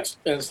do next?"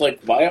 And it's like,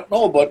 well, I don't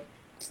know, but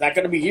it's not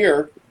going to be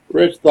here.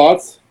 Rich,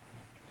 thoughts?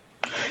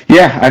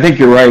 Yeah, I think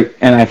you're right.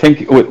 And I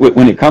think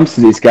when it comes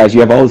to these guys,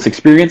 you have all this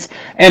experience.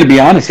 And to be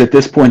honest, at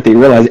this point, they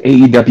realize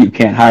AEW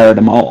can't hire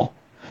them all.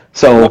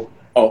 So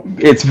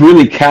it's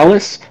really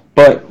callous.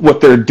 But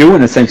what they're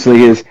doing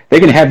essentially is they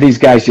can have these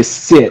guys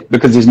just sit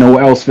because there's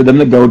nowhere else for them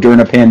to go during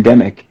a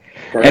pandemic.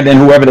 Right. And then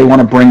whoever they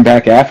want to bring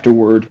back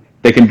afterward,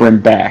 they can bring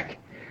back.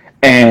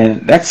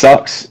 And that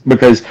sucks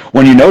because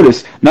when you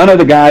notice, none of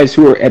the guys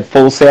who are at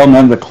Full Sail,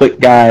 none of the Click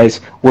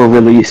guys were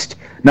released.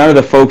 None of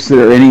the folks that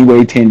are any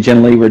way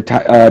tangentially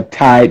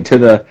tied to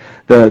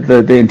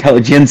the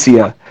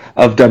intelligentsia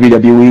of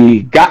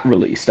WWE got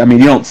released. I mean,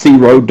 you don't see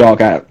Road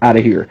Dogg out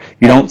of here.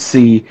 You don't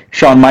see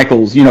Shawn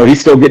Michaels. He's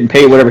still getting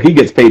paid whatever he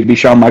gets paid to be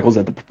Shawn Michaels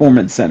at the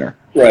Performance Center.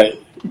 Right.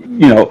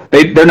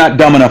 They're not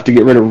dumb enough to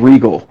get rid of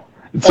Regal.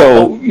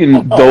 So,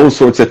 those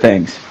sorts of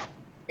things.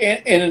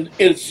 And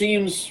it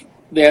seems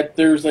that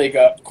there's like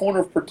a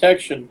corner of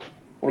protection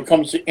when it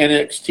comes to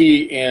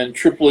NXT and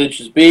Triple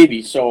H's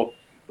baby. So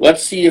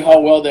let's see how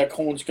well that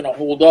cone's going to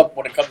hold up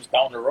when it comes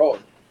down the road.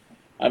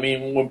 I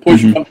mean, when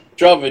push comes to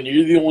shove, and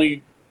you're the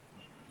only,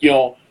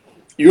 you're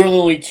the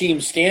only team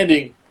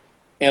standing,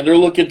 and they're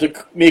looking to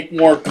make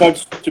more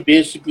cuts to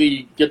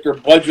basically get their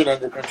budget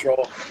under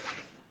control.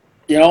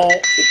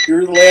 If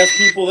you're the last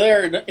people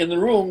there in the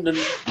room, then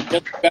you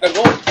gotta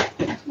go.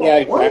 Yeah,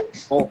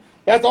 exactly. Well,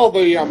 that's all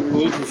the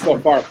releases so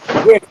far.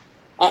 Rick,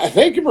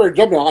 thank you for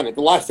jumping on at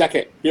the last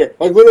second here.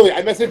 Like literally,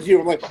 I messaged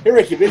you. I'm like, "Hey,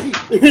 Rich, you busy?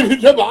 You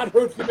jump on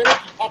for a few minutes,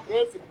 talk to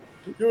us,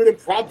 and do an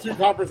impromptu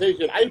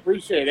conversation." I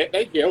appreciate it.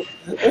 Thank you.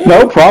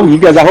 No problem, you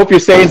guys. I hope you're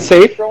staying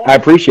safe. I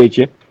appreciate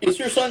you. Is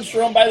your son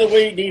Strong, by the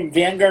way, named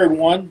Vanguard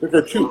 1?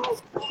 There 2.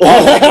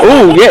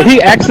 Oh, yeah,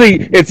 he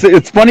actually,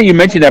 it's funny you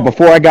mentioned that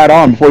before I got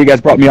on, before you guys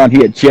brought me on, he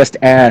had just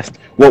asked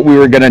what we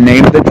were going to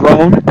name the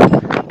drone,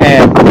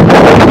 and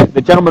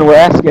the gentleman were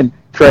asking,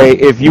 Trey,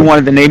 if you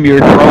wanted to name your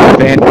drone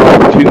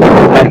Vanguard 2,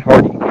 Matt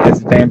Hardy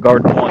as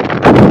Vanguard 1.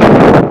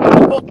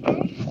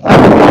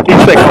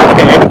 He's like,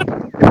 okay.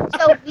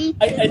 So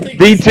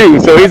V2,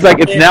 so he's like,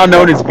 it's now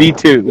known as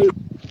V2.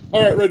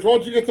 All right, Rich, why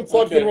don't you get some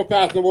plugs in real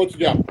fast, and we'll let you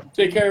go.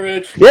 Take care,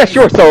 Rich. Yeah,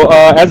 sure. So,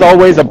 as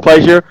always, a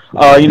pleasure.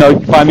 You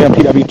can find me on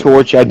PW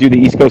Torch. I do the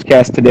East Coast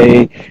Cast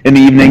today in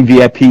the evening,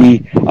 VIP. You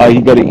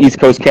can go to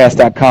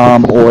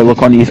eastcoastcast.com or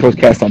look on the East Coast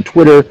Cast on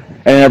Twitter.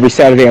 And every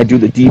Saturday, I do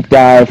the deep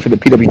dive for the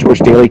PW Torch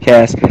Daily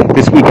Cast.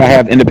 This week, I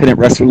have independent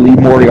wrestler Lee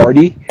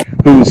Moriarty,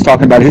 who's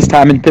talking about his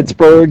time in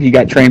Pittsburgh. He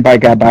got trained by a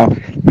guy by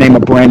the name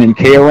of Brandon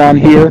Kay around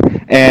here.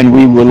 And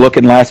we were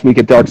looking last week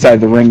at Dark Side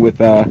of the Ring with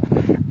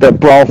the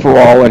Brawl for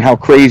All and how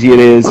crazy it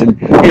is.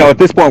 And, at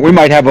this point, we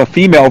might have a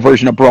female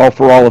version of Brawl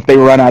for All if they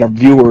run out of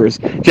viewers,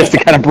 just to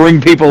kind of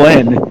bring people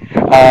in.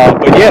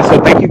 But yeah, so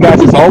thank you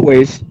guys as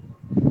always.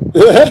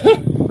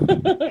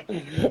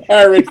 All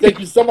right, Rich, thank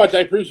you so much. I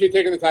appreciate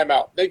taking the time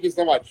out. Thank you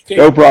so much.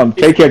 No problem.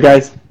 Take care,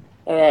 guys.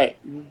 All right.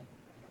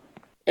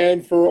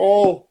 And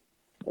for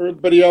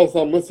everybody else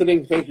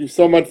listening, thank you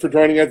so much for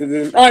joining us.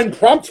 It's an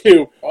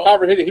impromptu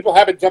conversation. People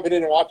have been jumping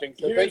in and watching,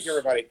 so thank you,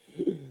 everybody.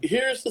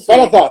 Here's the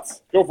final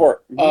thoughts. Go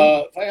for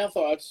it. Final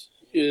thoughts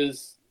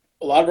is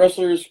a lot of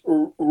wrestlers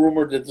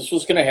rumored that this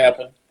was going to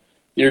happen.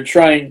 They're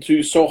trying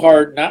to so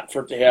hard not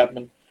for it to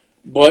happen,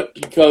 but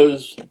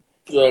because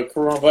the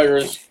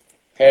coronavirus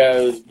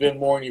has been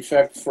more in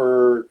effect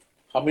for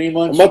how many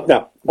months? A month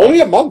now.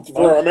 Only a month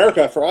for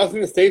America. For us in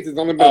the States, it's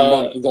only been a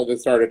month until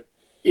this started.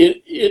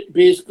 It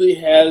basically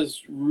has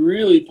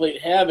really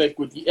played havoc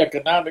with the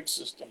economic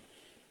system.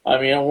 I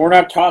mean, we're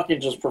not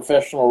talking just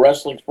professional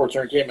wrestling, sports,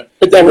 entertainment.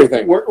 It's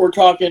everything. We're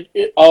talking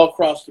it all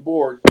across the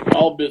board,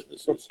 all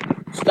businesses,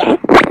 stock,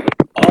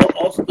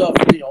 all stuff,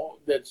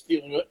 that's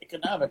dealing with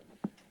economic.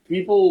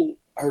 People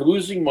are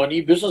losing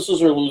money.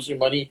 Businesses are losing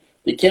money.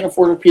 They can't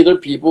afford to pay their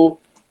people.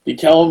 They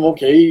tell them,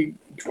 okay,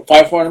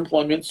 file for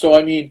unemployment. So,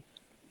 I mean,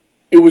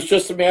 it was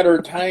just a matter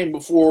of time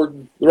before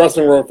the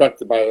wrestling world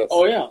affected by this.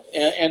 Oh yeah,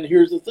 and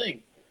here's the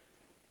thing.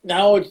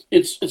 Now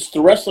it's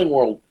the wrestling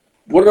world.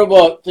 What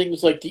about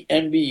things like the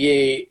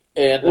NBA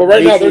and? Well,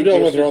 right now they're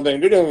dealing with their own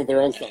thing. They're dealing with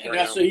their own stuff. And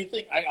that's what you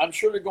think. I'm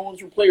sure they're going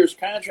through players'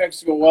 contracts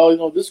to go.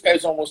 Well, this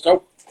guy's almost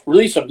out.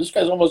 Release him. This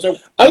guy's almost out.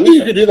 I think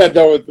you could do that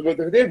though.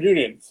 They have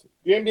unions.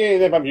 The NBA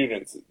they have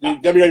unions. The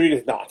WWE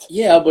does not.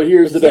 Yeah, but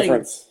here's the thing.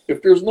 Difference.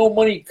 If there's no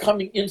money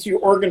coming into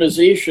your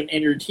organization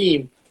and your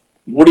team,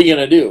 what are you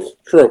going to do?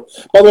 True.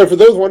 By the way, for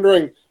those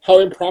wondering how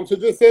impromptu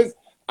this is,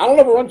 I don't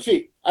have a run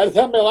sheet. I just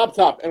have my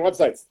laptop and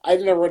websites. I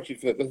didn't have a run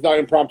sheet for this. This is how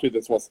impromptu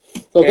this was.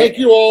 So thank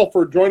you all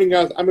for joining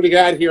us. I'm going to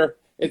get out of here.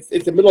 It's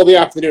the middle of the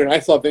afternoon. I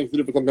still have things to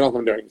do for something else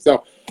I'm doing.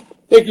 So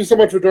thank you so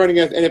much for joining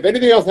us. And if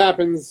anything else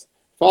happens,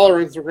 follow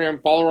our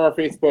Instagram, follow our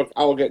Facebook.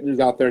 I will get news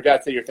out there.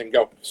 Dad, say your thing.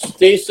 Go.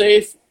 Stay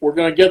safe. We're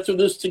going to get through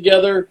this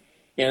together.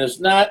 And it's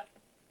not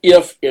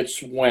if,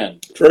 it's when.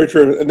 Very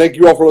true. And thank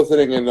you all for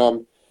listening.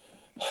 And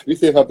be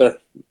safe out there.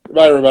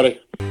 Goodbye, everybody.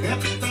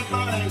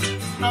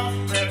 Everybody's not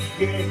that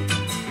gay.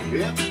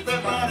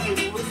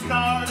 Everybody was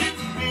started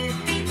big.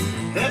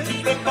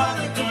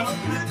 Everybody gonna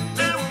put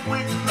their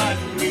wings like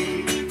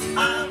me.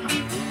 I'm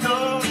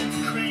going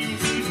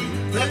crazy.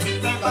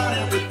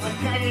 Everybody with my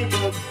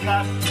cable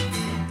cut.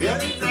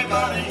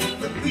 Everybody in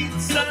the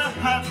Pizza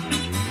Hut.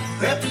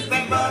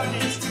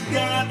 Everybody's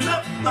together,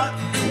 but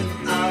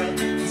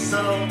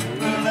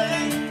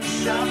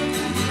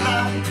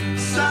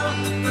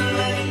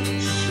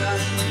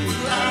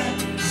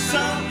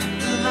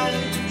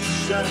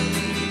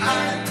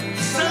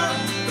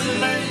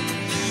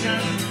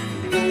isolation.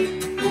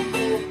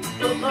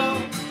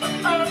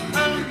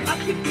 I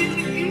can feel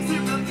it easy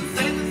when you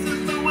say this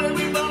is the way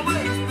we've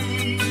always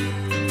been.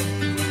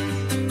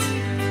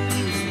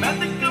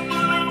 Spend a couple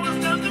hours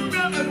down the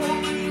rabbit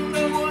hole and you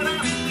know what I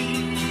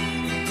mean.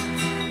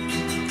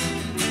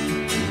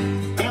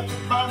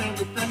 Everybody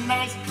with a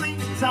nice clean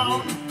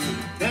tone.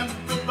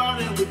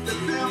 Everybody with the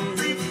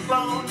filthy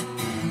phone.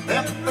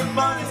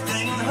 Everybody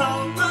staying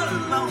home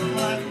alone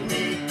like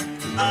me.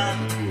 I'm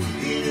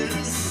here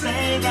to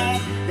say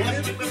that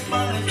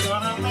everybody's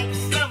gonna make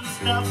some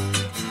stuff.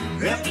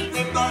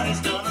 Everybody's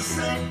gonna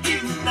say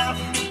enough.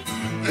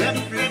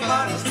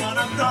 Everybody's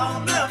gonna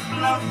call their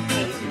bluff.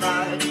 It's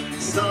my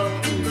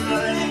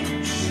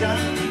isolation,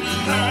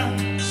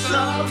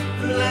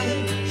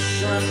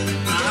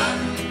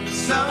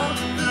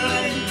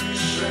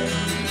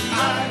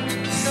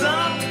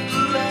 isolation,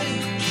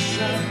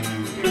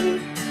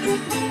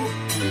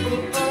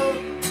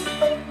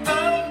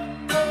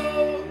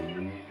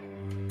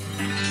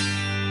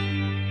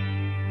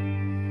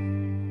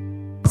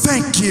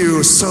 Thank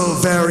you so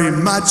very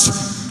much.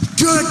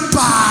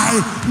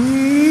 Goodbye,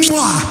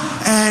 mwah,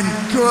 and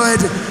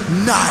good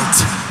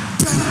night.